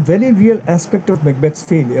that one very real aspect of Macbeth's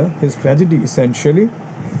failure, his tragedy essentially,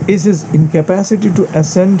 is his incapacity to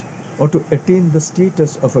ascend or to attain the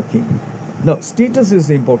status of a king. Now, status is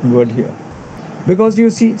the important word here, because you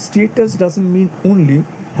see, status doesn't mean only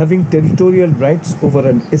having territorial rights over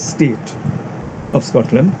an estate of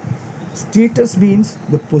Scotland. Status means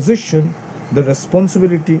the position, the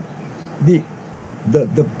responsibility, the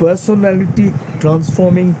personality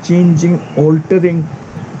transforming, changing, altering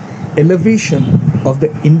elevation of the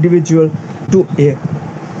individual to a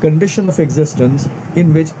condition of existence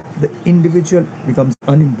in which the individual becomes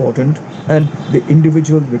unimportant and the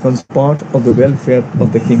individual becomes part of the welfare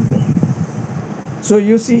of the kingdom. So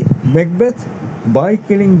you see, Macbeth, by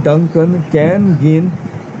killing Duncan, can gain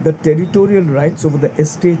the territorial rights over the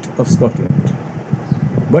estate of Scotland.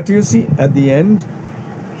 But you see, at the end,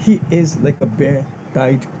 he is like a bear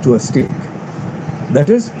tied to a stake. That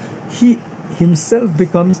is, he himself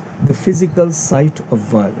becomes the physical site of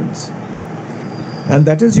violence. And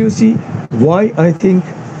that is, you see, why I think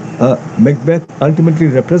Macbeth ultimately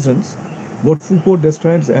represents what Foucault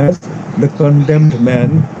describes as the condemned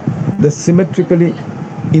man, the symmetrically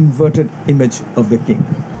inverted image of the king.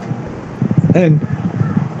 And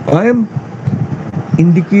I am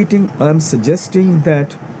suggesting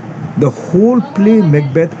that the whole play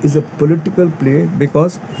Macbeth is a political play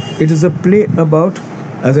because it is a play about,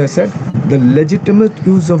 as I said, the legitimate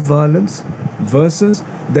use of violence versus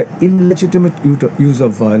the illegitimate use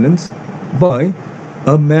of violence by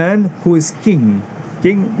a man who is king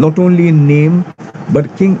not only in name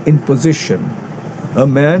but king in position, a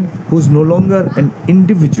man who is no longer an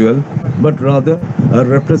individual but rather a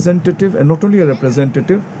representative, and not only a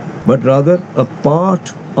representative but rather a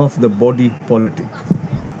part of the body politic.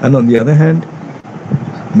 And on the other hand,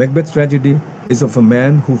 Macbeth's tragedy is of a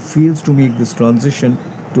man who fails to make this transition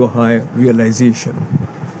to a higher realization.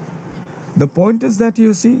 The point is that,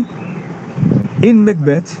 you see, in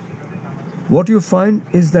Macbeth, what you find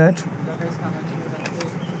is that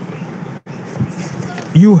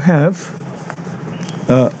you have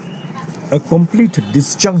a complete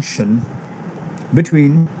disjunction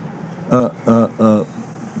between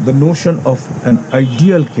the notion of an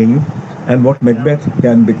ideal king and what Macbeth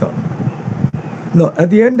can become. Now, at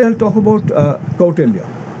the end, I'll talk about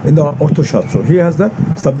Kautilya in the Arthashastra. He has the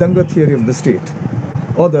Sabdanga theory of the state,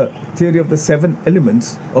 or the theory of the 7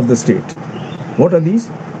 elements of the state. What are these?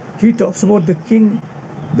 He talks about the king,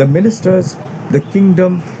 the ministers, the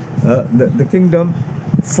kingdom, the kingdom,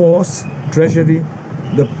 force, treasury,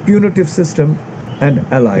 the punitive system, and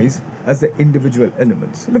allies as the individual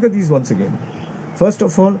elements. Look at these once again. First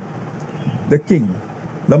of all, the king.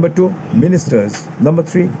 Number 2, ministers. Number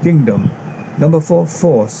 3, kingdom. Number 4,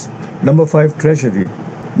 force. Number 5, treasury.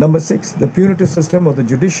 Number 6, the punitive system of the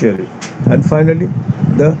judiciary. And finally,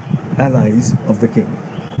 the allies of the king.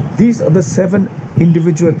 These are the 7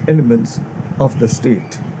 individual elements of the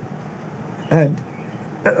state. And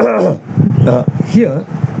here,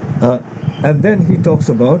 and then he talks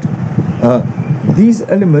about these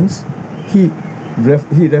elements. He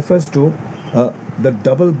refers to the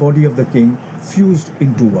double body of the king fused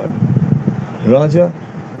into one. Raja,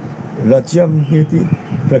 Rajyam Heti,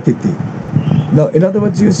 Prakriti. Now, in other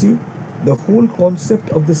words, you see, the whole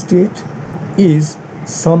concept of the state is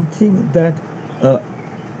something that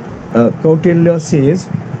Kautilya says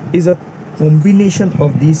is a combination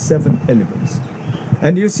of these 7 elements.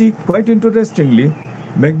 And you see, quite interestingly,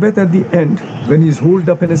 Macbeth at the end, when he's holed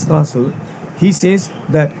up in his castle, he says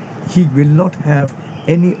that he will not have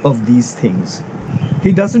any of these things.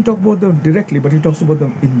 He doesn't talk about them directly, but he talks about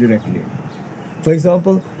them indirectly. For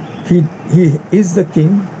example, he is the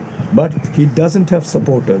king, but he doesn't have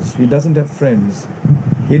supporters, he doesn't have friends,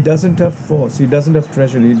 he doesn't have force, he doesn't have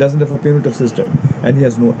treasury, he doesn't have a punitive system, and he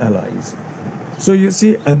has no allies. So you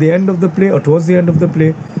see, at the end of the play, or towards the end of the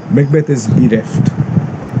play, Macbeth is bereft.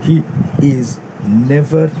 He is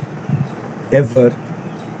never, ever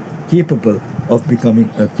capable of becoming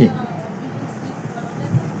a king.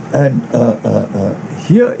 And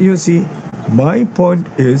here you see, my point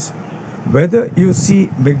is, whether you see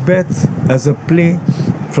Macbeth as a play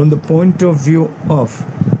from the point of view of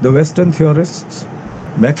the Western theorists,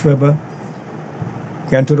 Max Weber,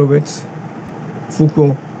 Kantorowicz,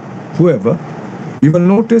 Foucault, whoever, you will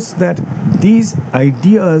notice that these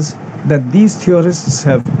ideas that these theorists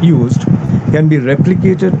have used can be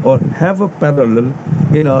replicated or have a parallel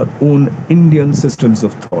in our own Indian systems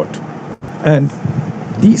of thought. And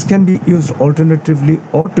these can be used alternatively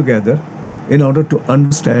or together in order to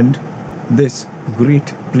understand this great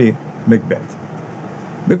play, Macbeth.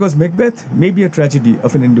 Because Macbeth may be a tragedy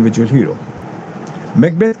of an individual hero.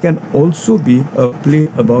 Macbeth can also be a play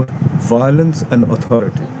about violence and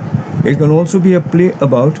authority. It can also be a play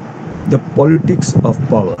about the politics of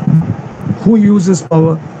power. Who uses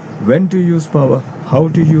power, when to use power, how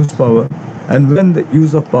to use power, and when the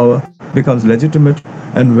use of power becomes legitimate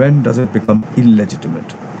and when does it become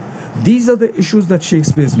illegitimate. These are the issues that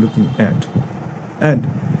Shakespeare is looking at. And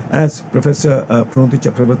as Professor Pranoti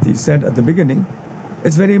Chakravarti said at the beginning,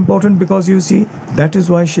 it's very important because you see, that is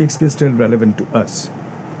why Shakespeare is still relevant to us.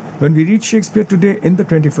 When we read Shakespeare today in the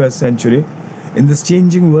 21st century, in this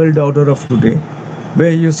changing world order of today,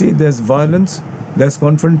 where you see there's violence, there's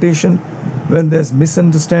confrontation, when there's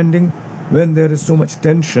misunderstanding, when there is so much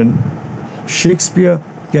tension, Shakespeare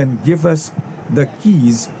can give us the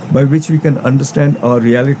keys by which we can understand our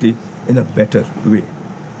reality in a better way.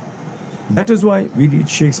 That is why we read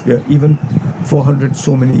Shakespeare even 400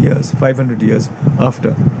 so many years, 500 years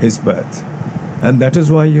after his birth. And that is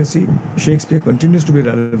why you see Shakespeare continues to be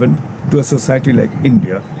relevant to a society like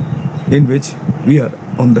India, in which we are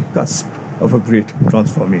on the cusp of a great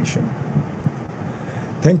transformation.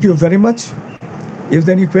 Thank you very much. If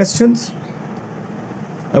there are any questions,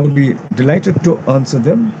 I would be delighted to answer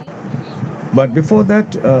them. But before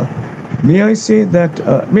that, may I say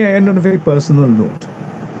that, may I end on a very personal note.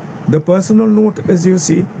 The personal note is, you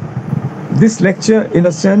see, this lecture, in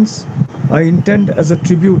a sense, I intend as a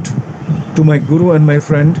tribute to my guru and my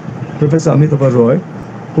friend, Professor Amitabha Roy,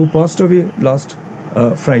 who passed away last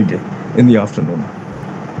Friday in the afternoon.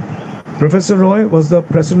 Professor Roy was the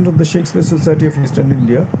president of the Shakespeare Society of Eastern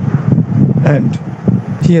India, and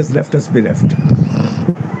he has left us bereft.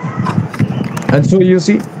 And so you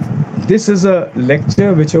see, this is a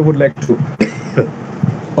lecture which I would like to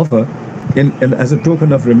offer as a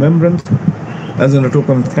token of remembrance, as a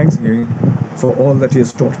token of thanksgiving for all that he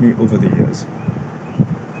has taught me over the years.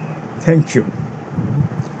 Thank you.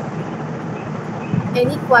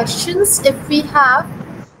 Any questions? If we have,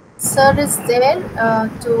 sir is there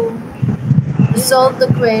to resolve the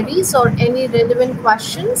queries or any relevant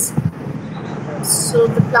questions. So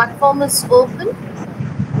the platform is open.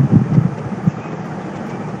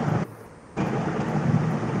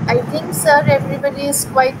 I think, sir, everybody is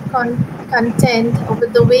quite content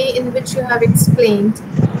with the way in which you have explained.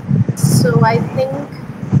 So I think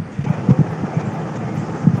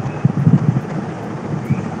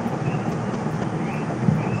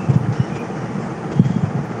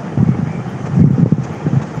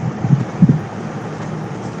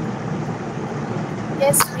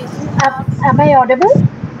yes, we do have. Am I audible?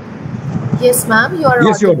 Yes, ma'am, you are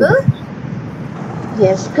Yes, you're audible. audible.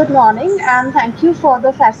 Yes, good morning and thank you for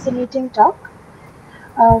the fascinating talk.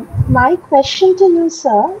 My question to you,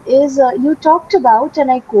 sir, is you talked about, and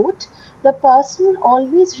I quote, the person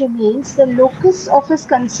always remains the locus of his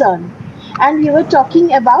concern. And you were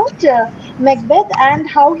talking about Macbeth and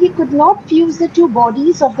how he could not fuse the two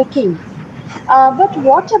bodies of the king. But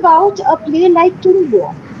what about a play like King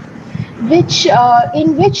Lear, which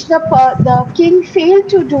in which the king failed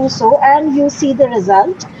to do so, and you see the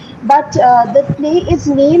result. But the play is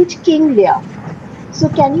named King Lear. So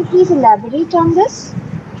can you please elaborate on this?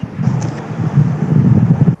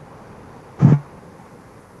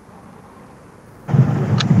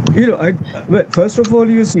 You know, well, first of all,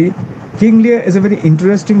 you see, King Lear is a very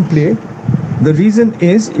interesting play. The reason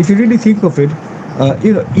is, if you really think of it,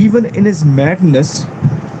 even in his madness,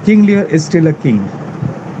 King Lear is still a king,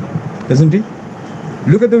 isn't he?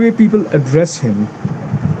 Look at the way people address him.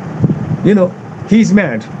 You know, he's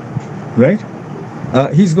mad, right?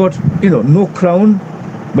 He's got, no crown,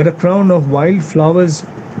 but a crown of wild flowers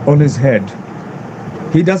on his head.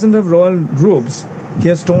 He doesn't have royal robes. He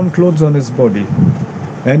has torn clothes on his body.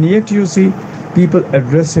 And yet you see people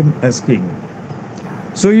address him as king.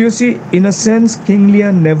 So you see, in a sense, King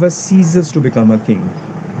Lear never ceases to become a king.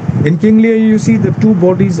 In King Lear, you see the two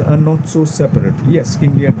bodies are not so separate. Yes,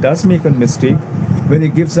 King Lear does make a mistake when he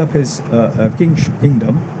gives up his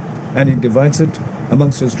kingdom and he divides it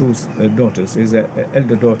amongst his two daughters, his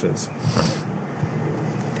elder daughters.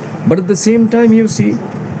 But at the same time, you see,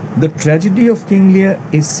 the tragedy of King Lear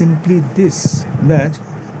is simply this, that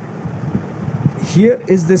here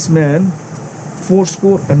is this man,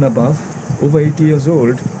 80 and above, over 80 years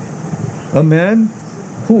old, a man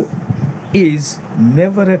who is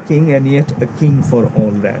never a king and yet a king for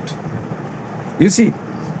all that. You see,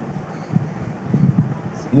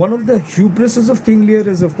 one of the hubrises of King Lear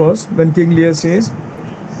is, of course, when King Lear says,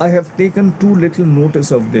 I have taken too little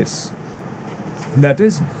notice of this. That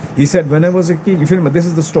is, he said, when I was a king, if you remember, this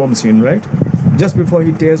is the storm scene, right? Just before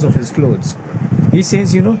he tears off his clothes. He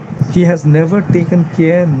says, he has never taken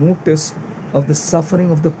notice of the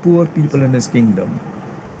suffering of the poor people in his kingdom.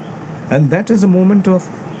 And that is a moment of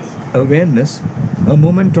awareness, a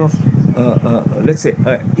moment of, let's say,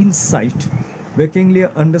 insight, where King Lear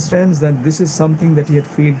understands that this is something that he had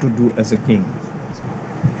failed to do as a king.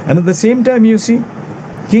 And at the same time, you see,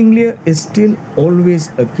 King Lear is still always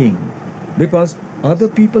a king, because other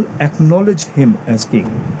people acknowledge him as king.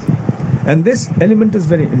 And this element is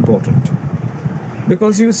very important,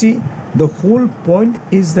 because you see, the whole point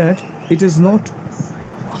is that it is not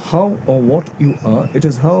how or what you are, it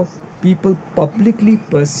is how people publicly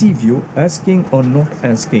perceive you as king or not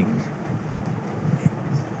as king.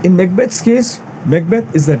 In Macbeth's case,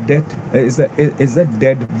 Macbeth is a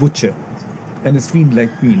dead butcher, and is fiend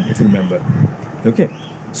like queen, if you remember. Okay.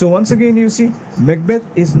 So once again, you see, Macbeth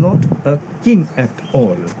is not a king at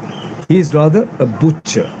all. He is rather a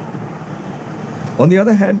butcher. On the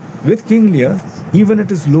other hand, with King Lear, even at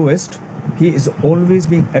his lowest, he is always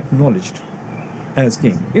being acknowledged as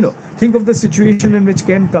king. Think of the situation in which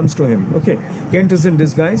Kent comes to him. Okay, Kent is in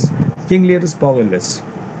disguise, King Lear is powerless.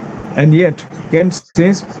 And yet, Kent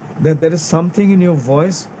says that there is something in your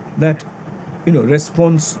voice that,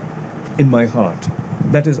 responds in my heart.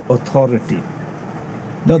 That is authority.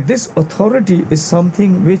 Now, this authority is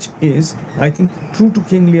something which is, I think, true to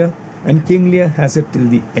King Lear, and King Lear has it till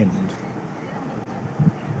the end.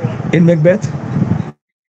 In Macbeth,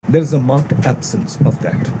 there is a marked absence of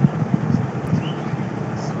that.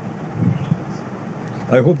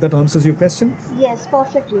 I hope that answers your question. Yes,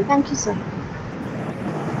 perfectly. Thank you, sir.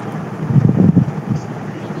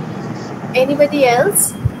 Anybody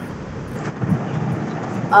else?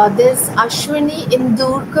 There's Ashwini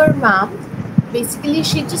Indurkar, ma'am. Basically,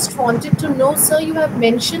 she just wanted to know, sir, you have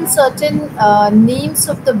mentioned certain names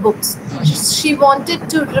of the books. She wanted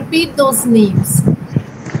to repeat those names.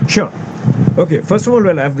 Sure. Okay, first of all,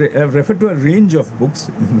 well, I've referred to a range of books,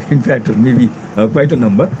 in fact, maybe quite a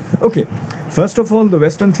number. Okay, first of all, the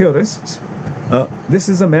Western theorists. This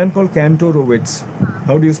is a man called Kantorowicz.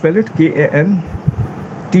 How do you spell it? Kantorowitz.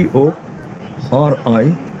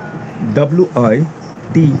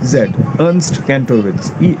 Ernst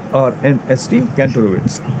Kantorowicz. ERNST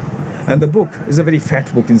Kantorowicz. And the book is a very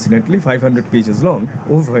fat book, incidentally, 500 pages long,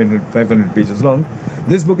 over 500 pages long.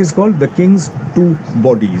 This book is called The King's Two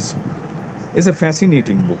Bodies. It's a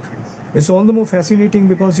fascinating book. It's all the more fascinating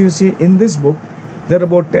because you see in this book, there are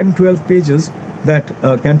about 10-12 pages that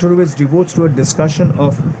Kantorowicz devotes to a discussion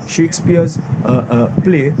of Shakespeare's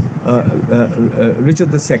play,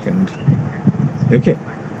 Richard II. Okay.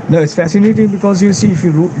 Now, it's fascinating because you see, if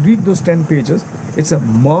you read those 10 pages, it's a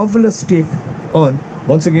marvelous take on,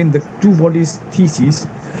 once again, the two bodies thesis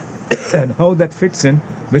and how that fits in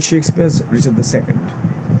with Shakespeare's Richard II.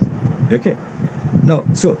 Okay. Now,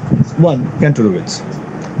 so, one, Kantorowicz.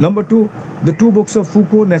 Number two, the two books of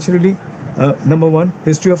Foucault, naturally. Number one,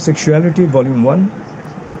 History of Sexuality, Volume 1.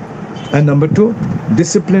 And number two,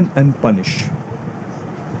 Discipline and Punish.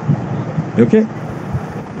 Okay.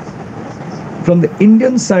 From the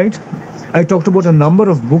Indian side, I talked about a number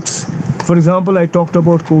of books. For example, I talked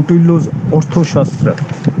about Kautilya's Arthashastra.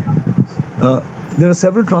 There are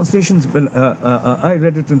several translations. Well, I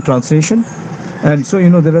read it in translation. And so,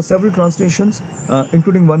 there are several translations,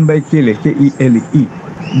 including one by Kele, K-E-L-E.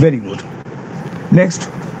 Very good. Next,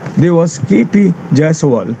 there was K.P.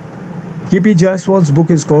 Jaiswal. K.P. Jaiswal's book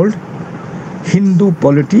is called Hindu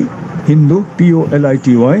Polity, Hindu,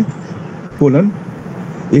 P-O-L-I-T-Y, colon,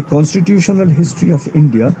 A Constitutional History of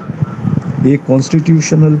India, A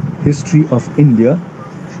Constitutional History of India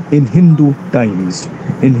in Hindu Times,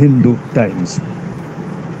 in Hindu Times.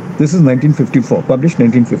 This is 1954, published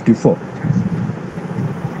 1954.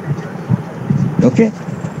 Okay.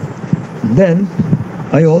 Then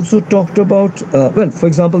I also talked about, well, for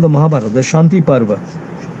example, the Mahabharata, the Shanti Parva.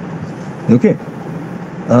 Okay.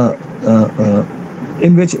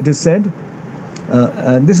 In which it is said,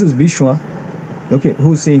 and this is Vishwa, okay,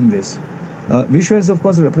 who's saying this? Vishwa is, of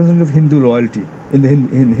course, a representative of Hindu loyalty in the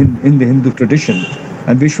Hindu tradition.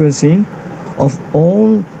 And Vishwa is saying, of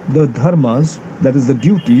all the dharmas, that is the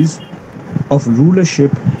duties of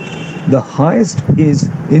rulership, the highest is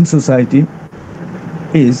in society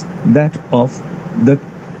is that of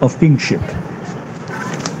kingship.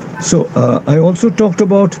 So I also talked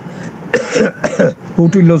about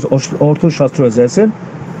Kautilya's Arthashastra, as I said,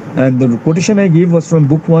 and the quotation I gave was from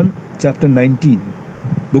Book 1, Chapter 19.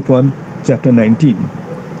 Book 1, Chapter 19.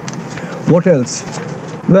 What else?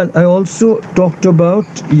 Well, I also talked about,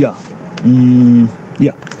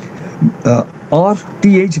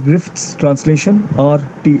 R.T.H. Griffith's translation,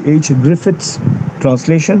 R.T.H. Griffith's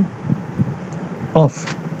translation of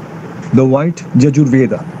the White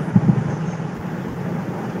Yajurveda.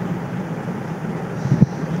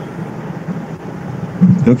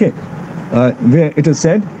 Okay, where it is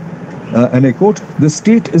said, and I quote, "The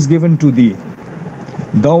state is given to thee.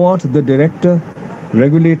 Thou art the director,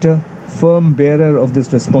 regulator, firm bearer of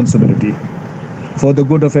this responsibility for the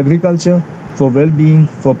good of agriculture, for well-being,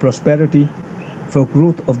 for prosperity, for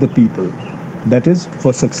growth of the people, that is,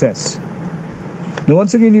 for success." Now,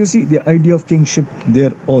 once again, you see the idea of kingship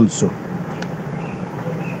there also.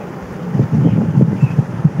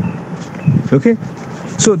 Okay,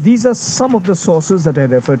 so these are some of the sources that I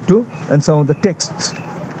referred to and some of the texts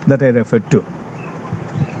that I referred to.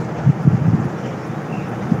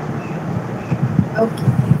 Okay.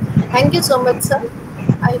 Thank you so much, sir.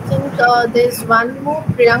 I think there's one more,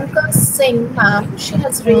 Priyanka Singh, ma'am. She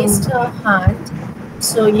has raised her hand.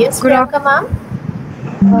 So, yes, Good, af- Priyanka,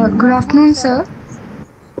 ma'am. good afternoon, sir.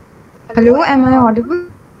 Hello, am I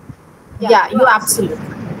audible? Yeah, you absolutely.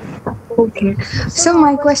 Okay. So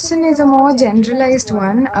my question is a more generalized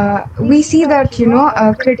one. We see that,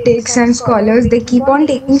 critics and scholars, they keep on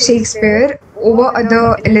taking Shakespeare over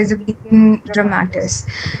other Elizabethan dramatists.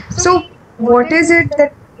 So what is it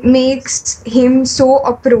that makes him so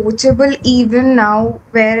approachable even now,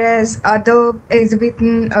 whereas other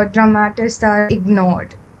Elizabethan dramatists are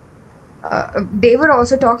ignored? They were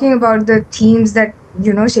also talking about the themes that,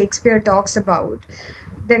 Shakespeare talks about.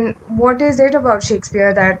 Then what is it about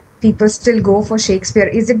Shakespeare that people still go for Shakespeare?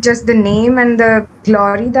 Is it just the name and the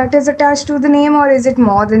glory that is attached to the name, or is it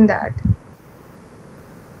more than that?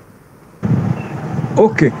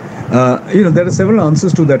 Okay. There are several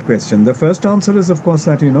answers to that question. The first answer is, of course,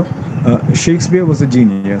 that, Shakespeare was a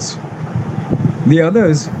genius. The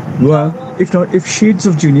others were, if shades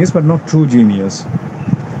of genius, but not true genius.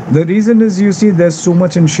 The reason is, you see, there's so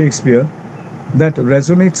much in Shakespeare that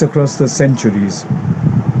resonates across the centuries.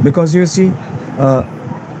 Because you see, uh,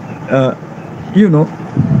 uh, you know,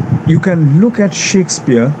 you can look at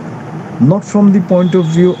Shakespeare not from the point of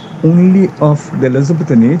view only of the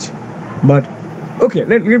Elizabethan age, but okay,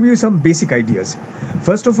 let me give you some basic ideas.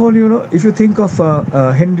 First of all, if you think of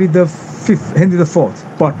Henry the Fifth, Henry the Fourth,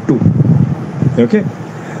 Part Two. Okay,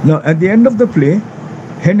 now at the end of the play,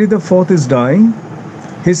 Henry the Fourth is dying.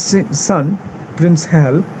 His son, Prince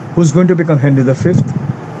Hal, who's going to become Henry the Fifth,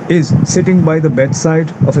 is sitting by the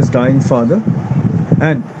bedside of his dying father,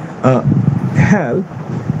 and Hal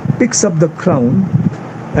picks up the crown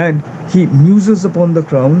and he muses upon the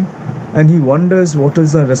crown, and he wonders what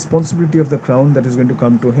is the responsibility of the crown that is going to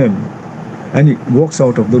come to him, and he walks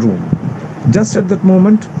out of the room. Just at that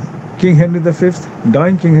moment, King Henry V,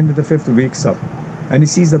 dying King Henry V, wakes up and he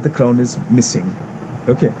sees that the crown is missing.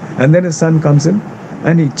 Okay, and then his son comes in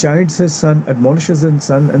and he chides his son, admonishes his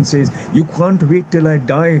son, and says, "You can't wait till I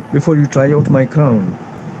die before you try out my crown."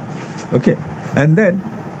 Okay, and then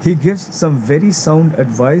he gives some very sound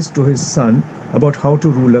advice to his son about how to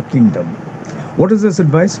rule a kingdom. What is this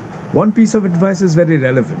advice? One piece of advice is very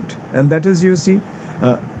relevant, and that is, you see,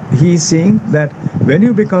 he is saying that when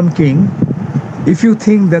you become king, if you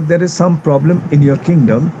think that there is some problem in your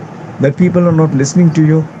kingdom, that people are not listening to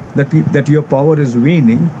you, that your power is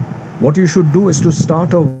waning, what you should do is to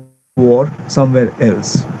start a war somewhere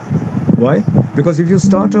else. Why? Because if you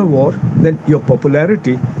start a war, then your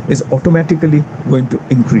popularity is automatically going to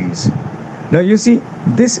increase. Now you see,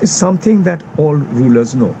 this is something that all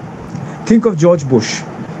rulers know. Think of George Bush.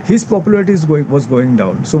 His popularity was going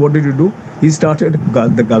down. So what did he do? He started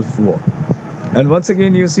the Gulf War. And once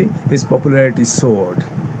again, you see, his popularity soared.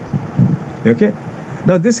 Okay?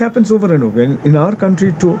 Now this happens over and over. In our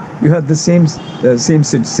country too, you have the same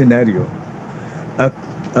scenario.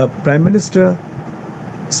 A prime minister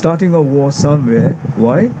starting a war somewhere.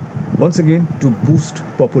 Why? Once again, to boost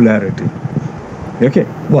popularity. Okay,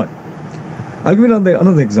 one. I'll give you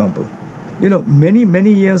another example.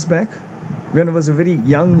 Many years back, when I was a very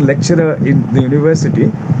young lecturer in the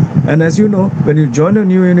university, and as you know, when you join a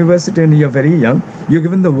new university and you're very young, you're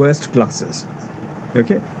given the worst classes.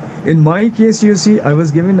 Okay? In my case, you see, I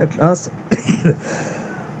was given a class,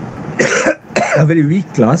 a very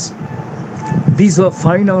weak class. These were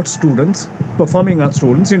fine arts students, performing arts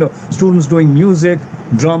students, students doing music,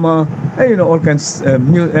 drama, all kinds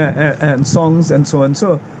and songs and so on,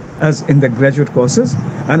 so as in the graduate courses.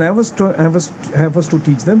 And I was to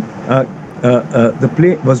teach them. The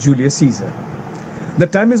play was Julius Caesar. The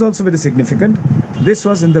time is also very significant. This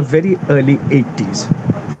was in the very early 80s.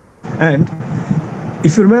 And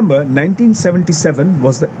if you remember, 1977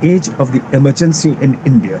 was the age of the emergency in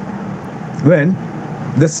India, when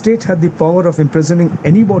the state had the power of imprisoning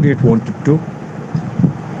anybody it wanted to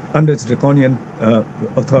under its draconian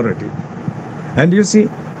authority. And you see,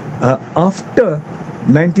 after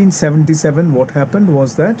 1977, what happened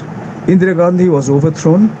was that Indira Gandhi was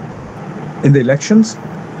overthrown in the elections.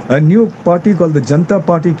 A new party called the Janata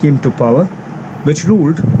Party came to power, which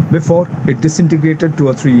ruled before it disintegrated 2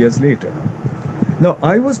 or 3 years later. Now,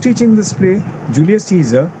 I was teaching this play, Julius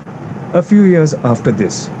Caesar, a few years after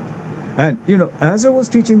this. And, as I was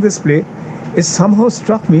teaching this play, it suddenly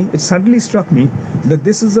struck me that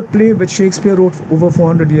this is a play which Shakespeare wrote over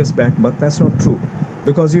 400 years back, but that's not true.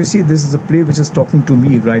 Because you see, this is a play which is talking to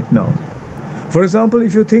me right now. For example,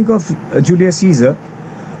 if you think of Julius Caesar,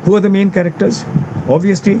 who are the main characters?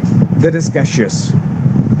 Obviously, there is Cassius,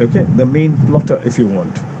 okay, the main plotter, if you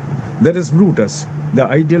want. There is Brutus, the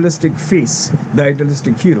idealistic face, the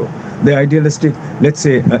idealistic hero, the idealistic, let's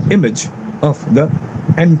say, image of the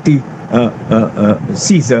anti-Caesar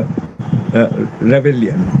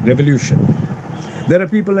revolution. There are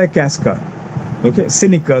people like Casca, okay,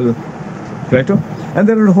 cynical, right? And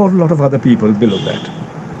there are a whole lot of other people below that.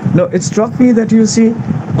 Now, it struck me that, you see,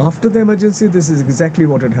 after the emergency, this is exactly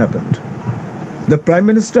what had happened. The Prime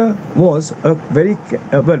Minister was a very,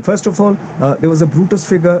 well, first of all, there was a Brutus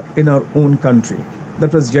figure in our own country.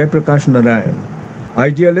 That was Jayaprakash Narayan.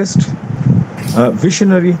 Idealist,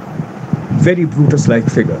 visionary, very Brutus-like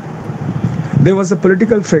figure. There was a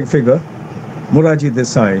political figure, Morarji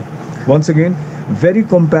Desai. Once again, very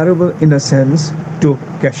comparable in a sense to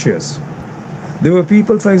Cassius. There were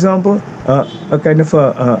people, for example, a kind of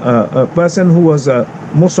a person who was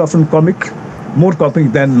most often comic, more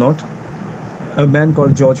comic than not, a man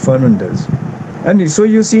called George Fernandez. And so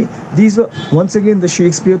you see, these were once again the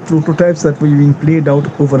Shakespeare prototypes that were being played out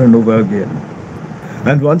over and over again.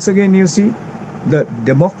 And once again, you see, the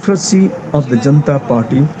democracy of the Janata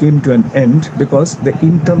Party came to an end because the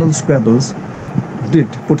internal squabbles did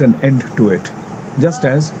put an end to it. Just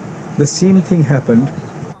as the same thing happened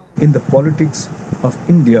in the politics of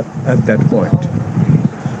India at that point.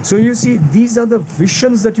 So you see, these are the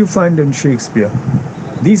visions that you find in Shakespeare.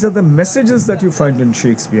 These are the messages that you find in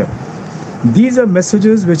Shakespeare. These are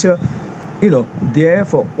messages which are, there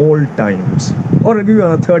for all times. Or I'll give you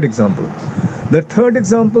a third example. The third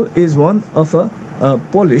example is one of a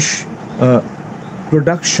Polish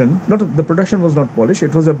production. The production was not Polish.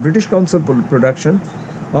 It was a British Council production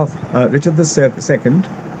of Richard II,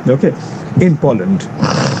 okay, in Poland.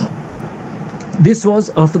 This was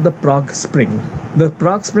after the Prague Spring. The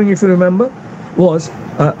Prague Spring, if you remember, was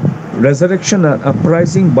a resurrection, an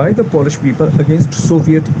uprising by the Polish people against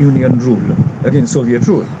Soviet Union rule, against Soviet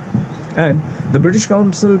rule. And the British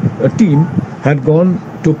Council team had gone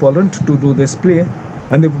to Poland to do this play,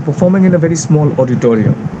 and they were performing in a very small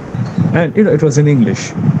auditorium. And it was in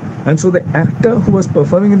English. And so the actor who was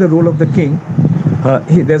performing in the role of the king,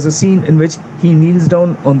 there's a scene in which he kneels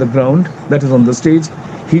down on the ground, that is on the stage.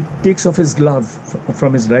 He takes off his glove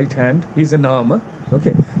from his right hand. He's in armor.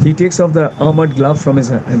 Okay. He takes off the armored glove from his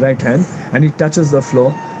right hand and he touches the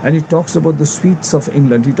floor and he talks about the sweets of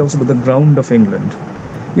England. He talks about the ground of England.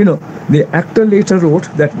 The actor later wrote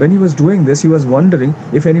that when he was doing this, he was wondering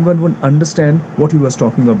if anyone would understand what he was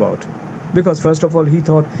talking about. Because first of all, he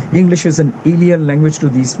thought English is an alien language to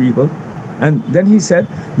these people. And then he said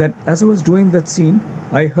that as I was doing that scene,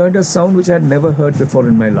 I heard a sound which I had never heard before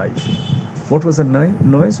in my life. What was the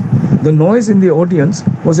noise? The noise in the audience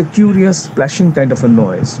was a curious splashing kind of a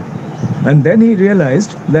noise. And then he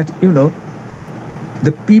realized that,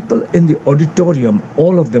 the people in the auditorium,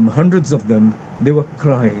 all of them, hundreds of them, they were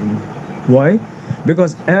crying. Why?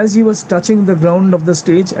 Because as he was touching the ground of the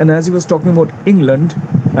stage and as he was talking about England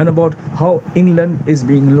and about how England is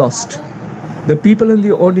being lost, the people in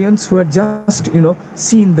the audience who had just,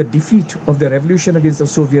 seen the defeat of the revolution against the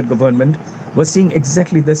Soviet government were seeing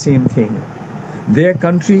exactly the same thing. Their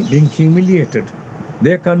country being humiliated,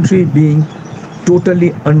 their country being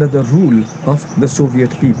totally under the rule of the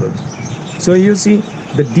Soviet people. So you see,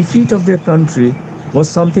 the defeat of their country was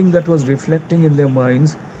something that was reflecting in their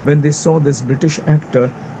minds when they saw this British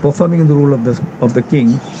actor performing in the role of the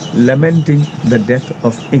king, lamenting the death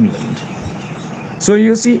of England. So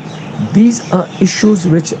you see, these are issues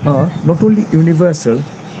which are not only universal,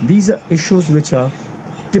 these are issues which are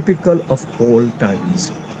typical of all times,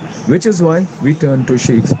 which is why we turn to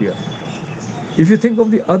Shakespeare. If you think of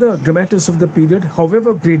the other dramatists of the period,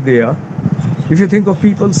 however great they are, if you think of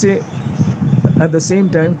people, say, at the same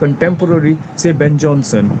time, contemporary, say, Ben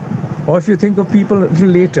Jonson, or if you think of people a little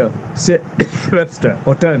later, say, Webster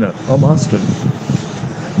or Turner or Marston,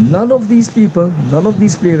 none of these people, none of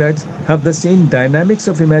these playwrights have the same dynamics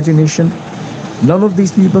of imagination. None of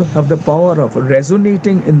these people have the power of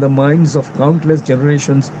resonating in the minds of countless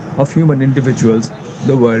generations of human individuals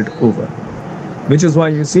the world over. Which is why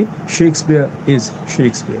you see, Shakespeare is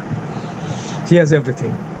Shakespeare. He has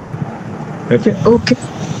everything. Okay? Okay.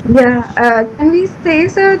 Yeah. Can we say,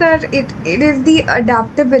 sir, that it is the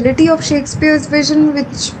adaptability of Shakespeare's vision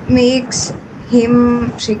which makes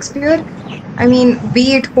him Shakespeare? I mean,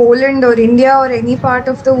 be it Poland or India or any part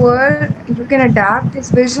of the world, you can adapt his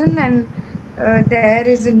vision and there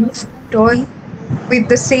is a new story with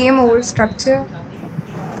the same old structure.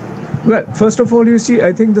 Well, first of all, you see,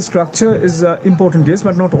 I think the structure is important, yes,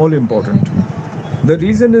 but not all important. The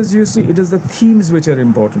reason is, you see, it is the themes which are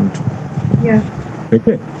important. Yeah.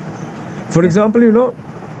 Okay. For example,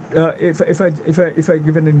 if I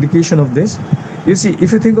give an indication of this, you see,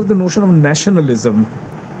 if you think of the notion of nationalism,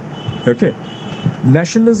 okay,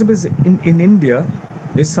 nationalism is in India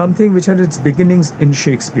is something which had its beginnings in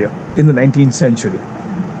Shakespeare in the 19th century,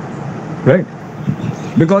 right?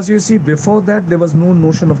 Because you see, before that there was no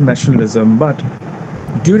notion of nationalism, but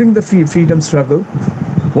during the freedom struggle,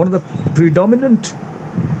 one of the predominant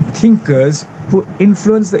thinkers who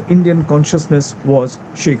influenced the Indian consciousness was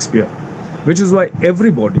Shakespeare, which is why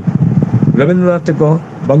everybody, Rabindranath Tagore,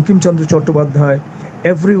 Bankim Chandra Chattopadhyay,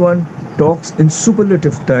 everyone talks in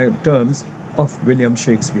superlative terms of William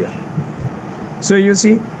Shakespeare. So you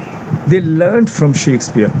see, they learned from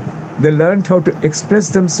Shakespeare. They learned how to express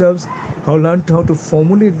themselves, learned how to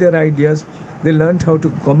formulate their ideas. They learned how to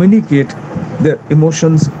communicate their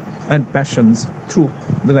emotions and passions through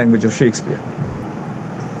the language of Shakespeare.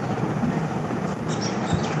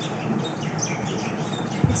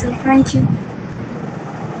 So thank you.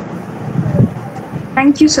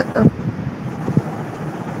 Thank you, sir.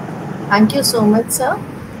 Thank you so much, sir.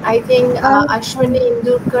 I think Ashwini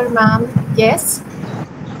Indurkar ma'am, yes?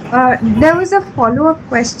 There was a follow-up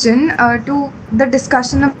question to the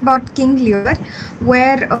discussion about King Lear,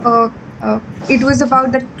 where it was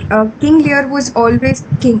about that King Lear was always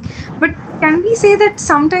king. But can we say that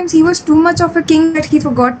sometimes he was too much of a king that he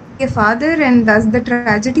forgot to be a father, and that's the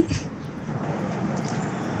tragedy?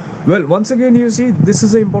 Well, once again, you see, this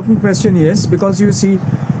is an important question, yes, because you see,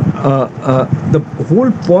 the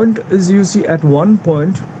whole point is, you see, at one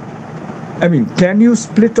point, I mean, can you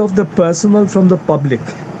split off the personal from the public?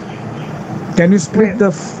 Can you split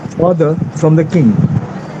the father from the king?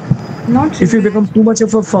 Not really. If you become too much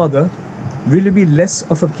of a father, will you be less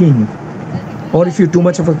of a king? Or if you're too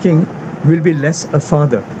much of a king, will be less a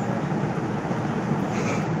father?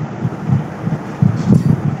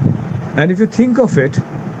 And if you think of it,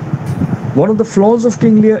 one of the flaws of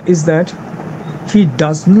King Lear is that he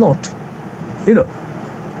does not,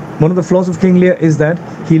 one of the flaws of King Lear is that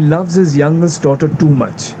he loves his youngest daughter too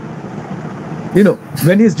much.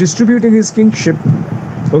 When he's distributing his kingship,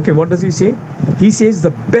 okay, what does he say? He says,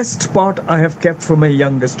 the best part I have kept for my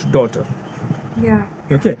youngest daughter. Yeah.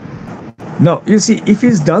 Okay. Now, you see, if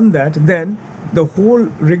he's done that, then the whole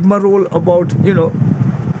rigmarole about,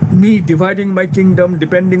 me dividing my kingdom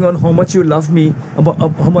depending on how much you love me, about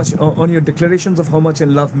how much on your declarations of how much you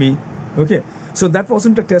love me. Okay, so that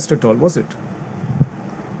wasn't a test at all, was it?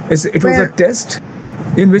 It was a test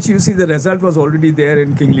in which, you see, the result was already there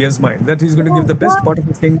in King Lear's mind, that he's going to give the best part of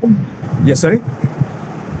his kingdom. Yes, sorry?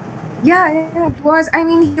 Yeah, it was. I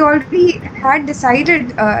mean, he already had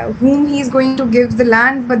decided whom he's going to give the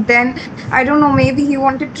land, but then, I don't know, maybe he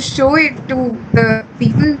wanted to show it to the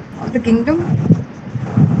people of the kingdom.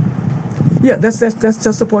 Yeah, that's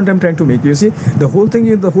just the point I'm trying to make. You see, the whole thing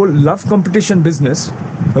is the whole love competition business.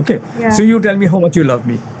 Okay, yeah. So you tell me how much you love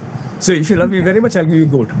me. So if you love me very much, I'll give you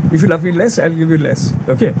good. If you love me less, I'll give you less.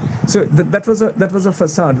 Okay, so that was a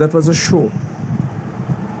facade. That was a show,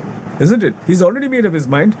 isn't it? He's already made up his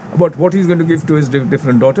mind about what he's going to give to his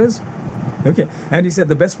different daughters. Okay, and he said,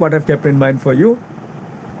 the best part I've kept in mind for you.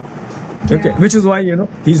 Okay, yeah. Which is why,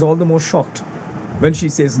 he's all the more shocked when she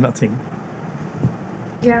says nothing.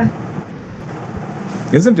 Yeah.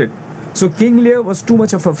 Isn't it? So King Lear was too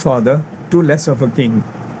much of a father, too less of a king.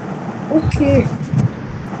 Okay.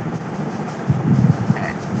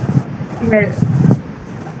 Well.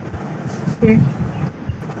 Okay.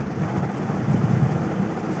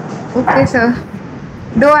 Okay, sir.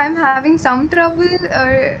 Though I'm having some trouble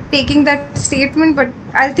taking that statement, but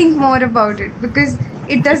I'll think more about it because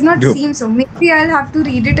it does not seem so. Maybe I'll have to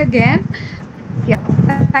read it again. Yeah.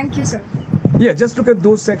 Thank you, sir. Yeah, just look at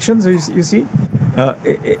those sections. You see, in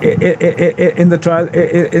the trial,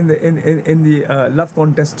 in the love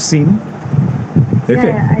contest scene.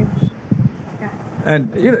 Okay. Yeah.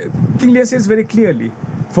 And King Lear says very clearly,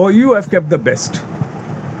 "For you, I've kept the best."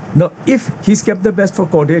 Now, if he's kept the best for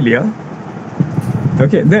Cordelia,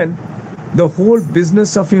 okay, then the whole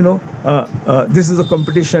business of this is a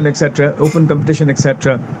competition, etc., open competition,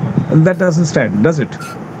 etc., that doesn't stand, does it?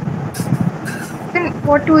 Then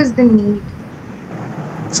what was the need?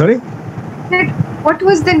 Sorry? What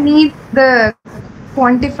was the need, the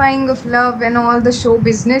quantifying of love and all the show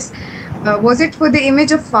business? Was it for the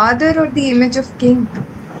image of father or the image of king?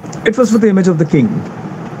 It was for the image of the king.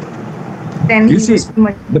 Then you see,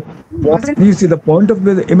 the point of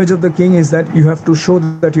the image of the king is that you have to show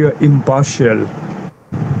that you are impartial.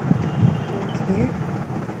 Okay.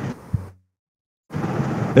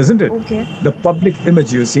 Isn't it? Okay. The public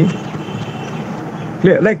image, you see.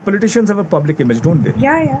 Clear? Like politicians have a public image, don't they?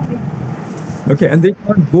 Yeah. Okay, and they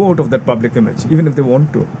can't go out of that public image, even if they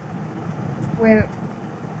want to. Well,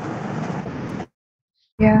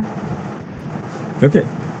 yeah. Okay.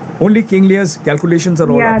 Only King Lear's calculations are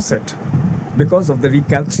all upset. because of the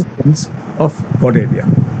recalcitrance of Cordelia.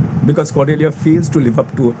 Because Cordelia fails to live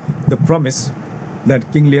up to the promise that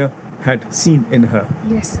King Lear had seen in her.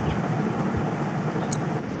 Yes.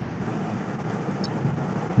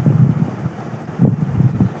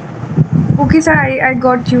 Okay, sir, I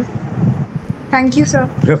got you. Thank you, sir.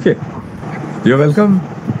 Okay, you're welcome.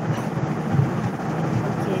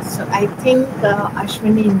 Okay, so I think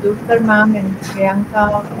Ashwini Indulkar ma'am and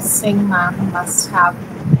Priyanka Singh ma'am must have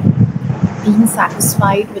been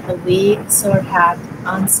satisfied with the way sir had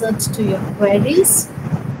answered to your queries.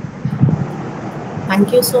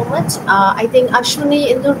 Thank you so much. I think Ashwini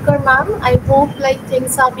Indulkar ma'am, I hope like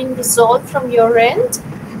things are being resolved from your end.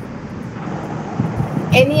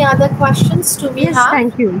 Any other questions do we Yes, have?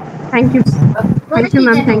 thank you. Thank you. Thank you,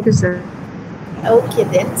 ma'am. Thank you, sir. Okay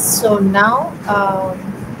then, so now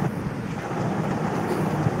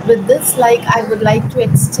with this, like I would like to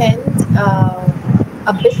extend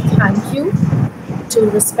a big thank you to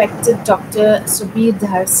respected Dr. Subir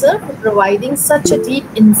Dhar sir for providing such a deep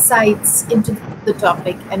insights into the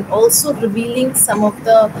topic and also revealing some of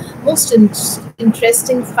the most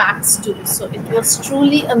interesting facts too. So it was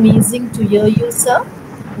truly amazing to hear you, sir.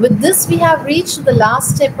 With this, we have reached the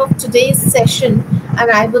last step of today's session, and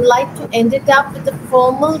I would like to end it up with a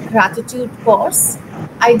formal gratitude course.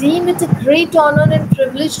 I deem it a great honor and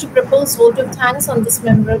privilege to propose vote of thanks on this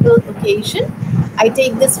memorable occasion. I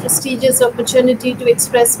take this prestigious opportunity to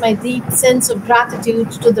express my deep sense of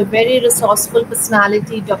gratitude to the very resourceful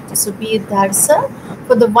personality, Dr. Subir Dharsa,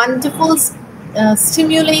 for the wonderful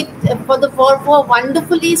for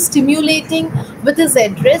wonderfully stimulating with his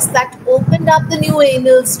address that opened up the new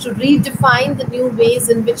annals to redefine the new ways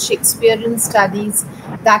in which Shakespearean studies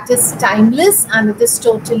that is timeless and it is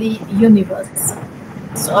totally universal.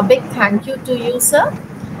 So a big thank you to you, sir.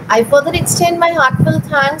 I further extend my heartfelt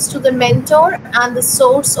thanks to the mentor and the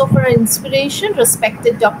source of our inspiration,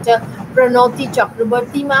 respected Dr. Pranoti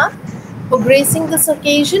Chakrabarti ma'am, for gracing this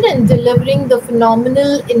occasion and delivering the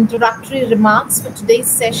phenomenal introductory remarks for today's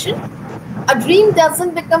session. A dream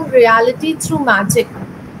doesn't become reality through magic,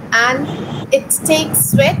 and it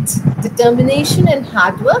takes sweat, determination, and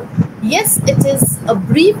hard work. Yes, it is a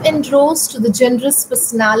brief endorsed to the generous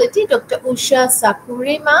personality, Dr. Usha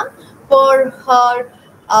Sakure ma'am, for her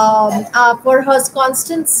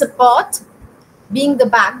constant support, being the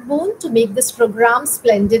backbone to make this program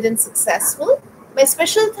splendid and successful. My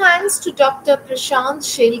special thanks to Dr. Prashant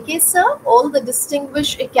Shelke sir, all the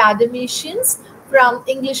distinguished academicians from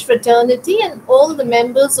English fraternity and all the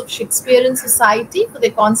members of Shakespearean Society for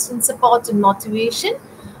their constant support and motivation.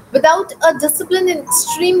 Without a disciplined and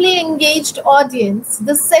extremely engaged audience,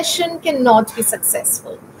 this session cannot be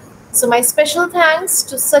successful. So my special thanks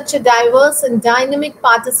to such a diverse and dynamic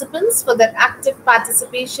participants for their active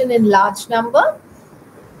participation in large number.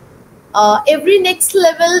 Every next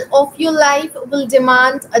level of your life will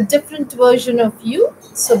demand a different version of you.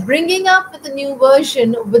 So bringing up with a new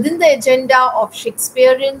version within the agenda of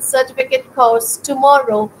Shakespearean certificate course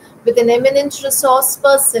tomorrow with an eminent resource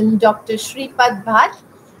person, Dr. Shripad Bhatt,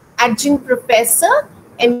 adjunct professor,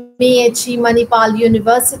 MEHE Manipal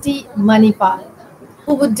University, Manipal,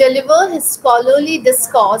 who would deliver his scholarly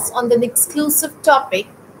discourse on the exclusive topic,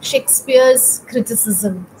 Shakespeare's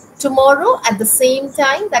criticism, tomorrow at the same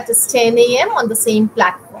time, that is 10 a.m. on the same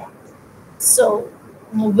platform. So,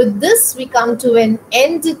 with this, we come to an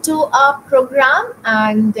end to our program,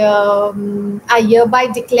 and I hereby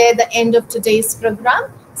declare the end of today's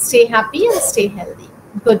program. Stay happy and stay healthy.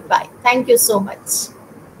 Goodbye. Thank you so much.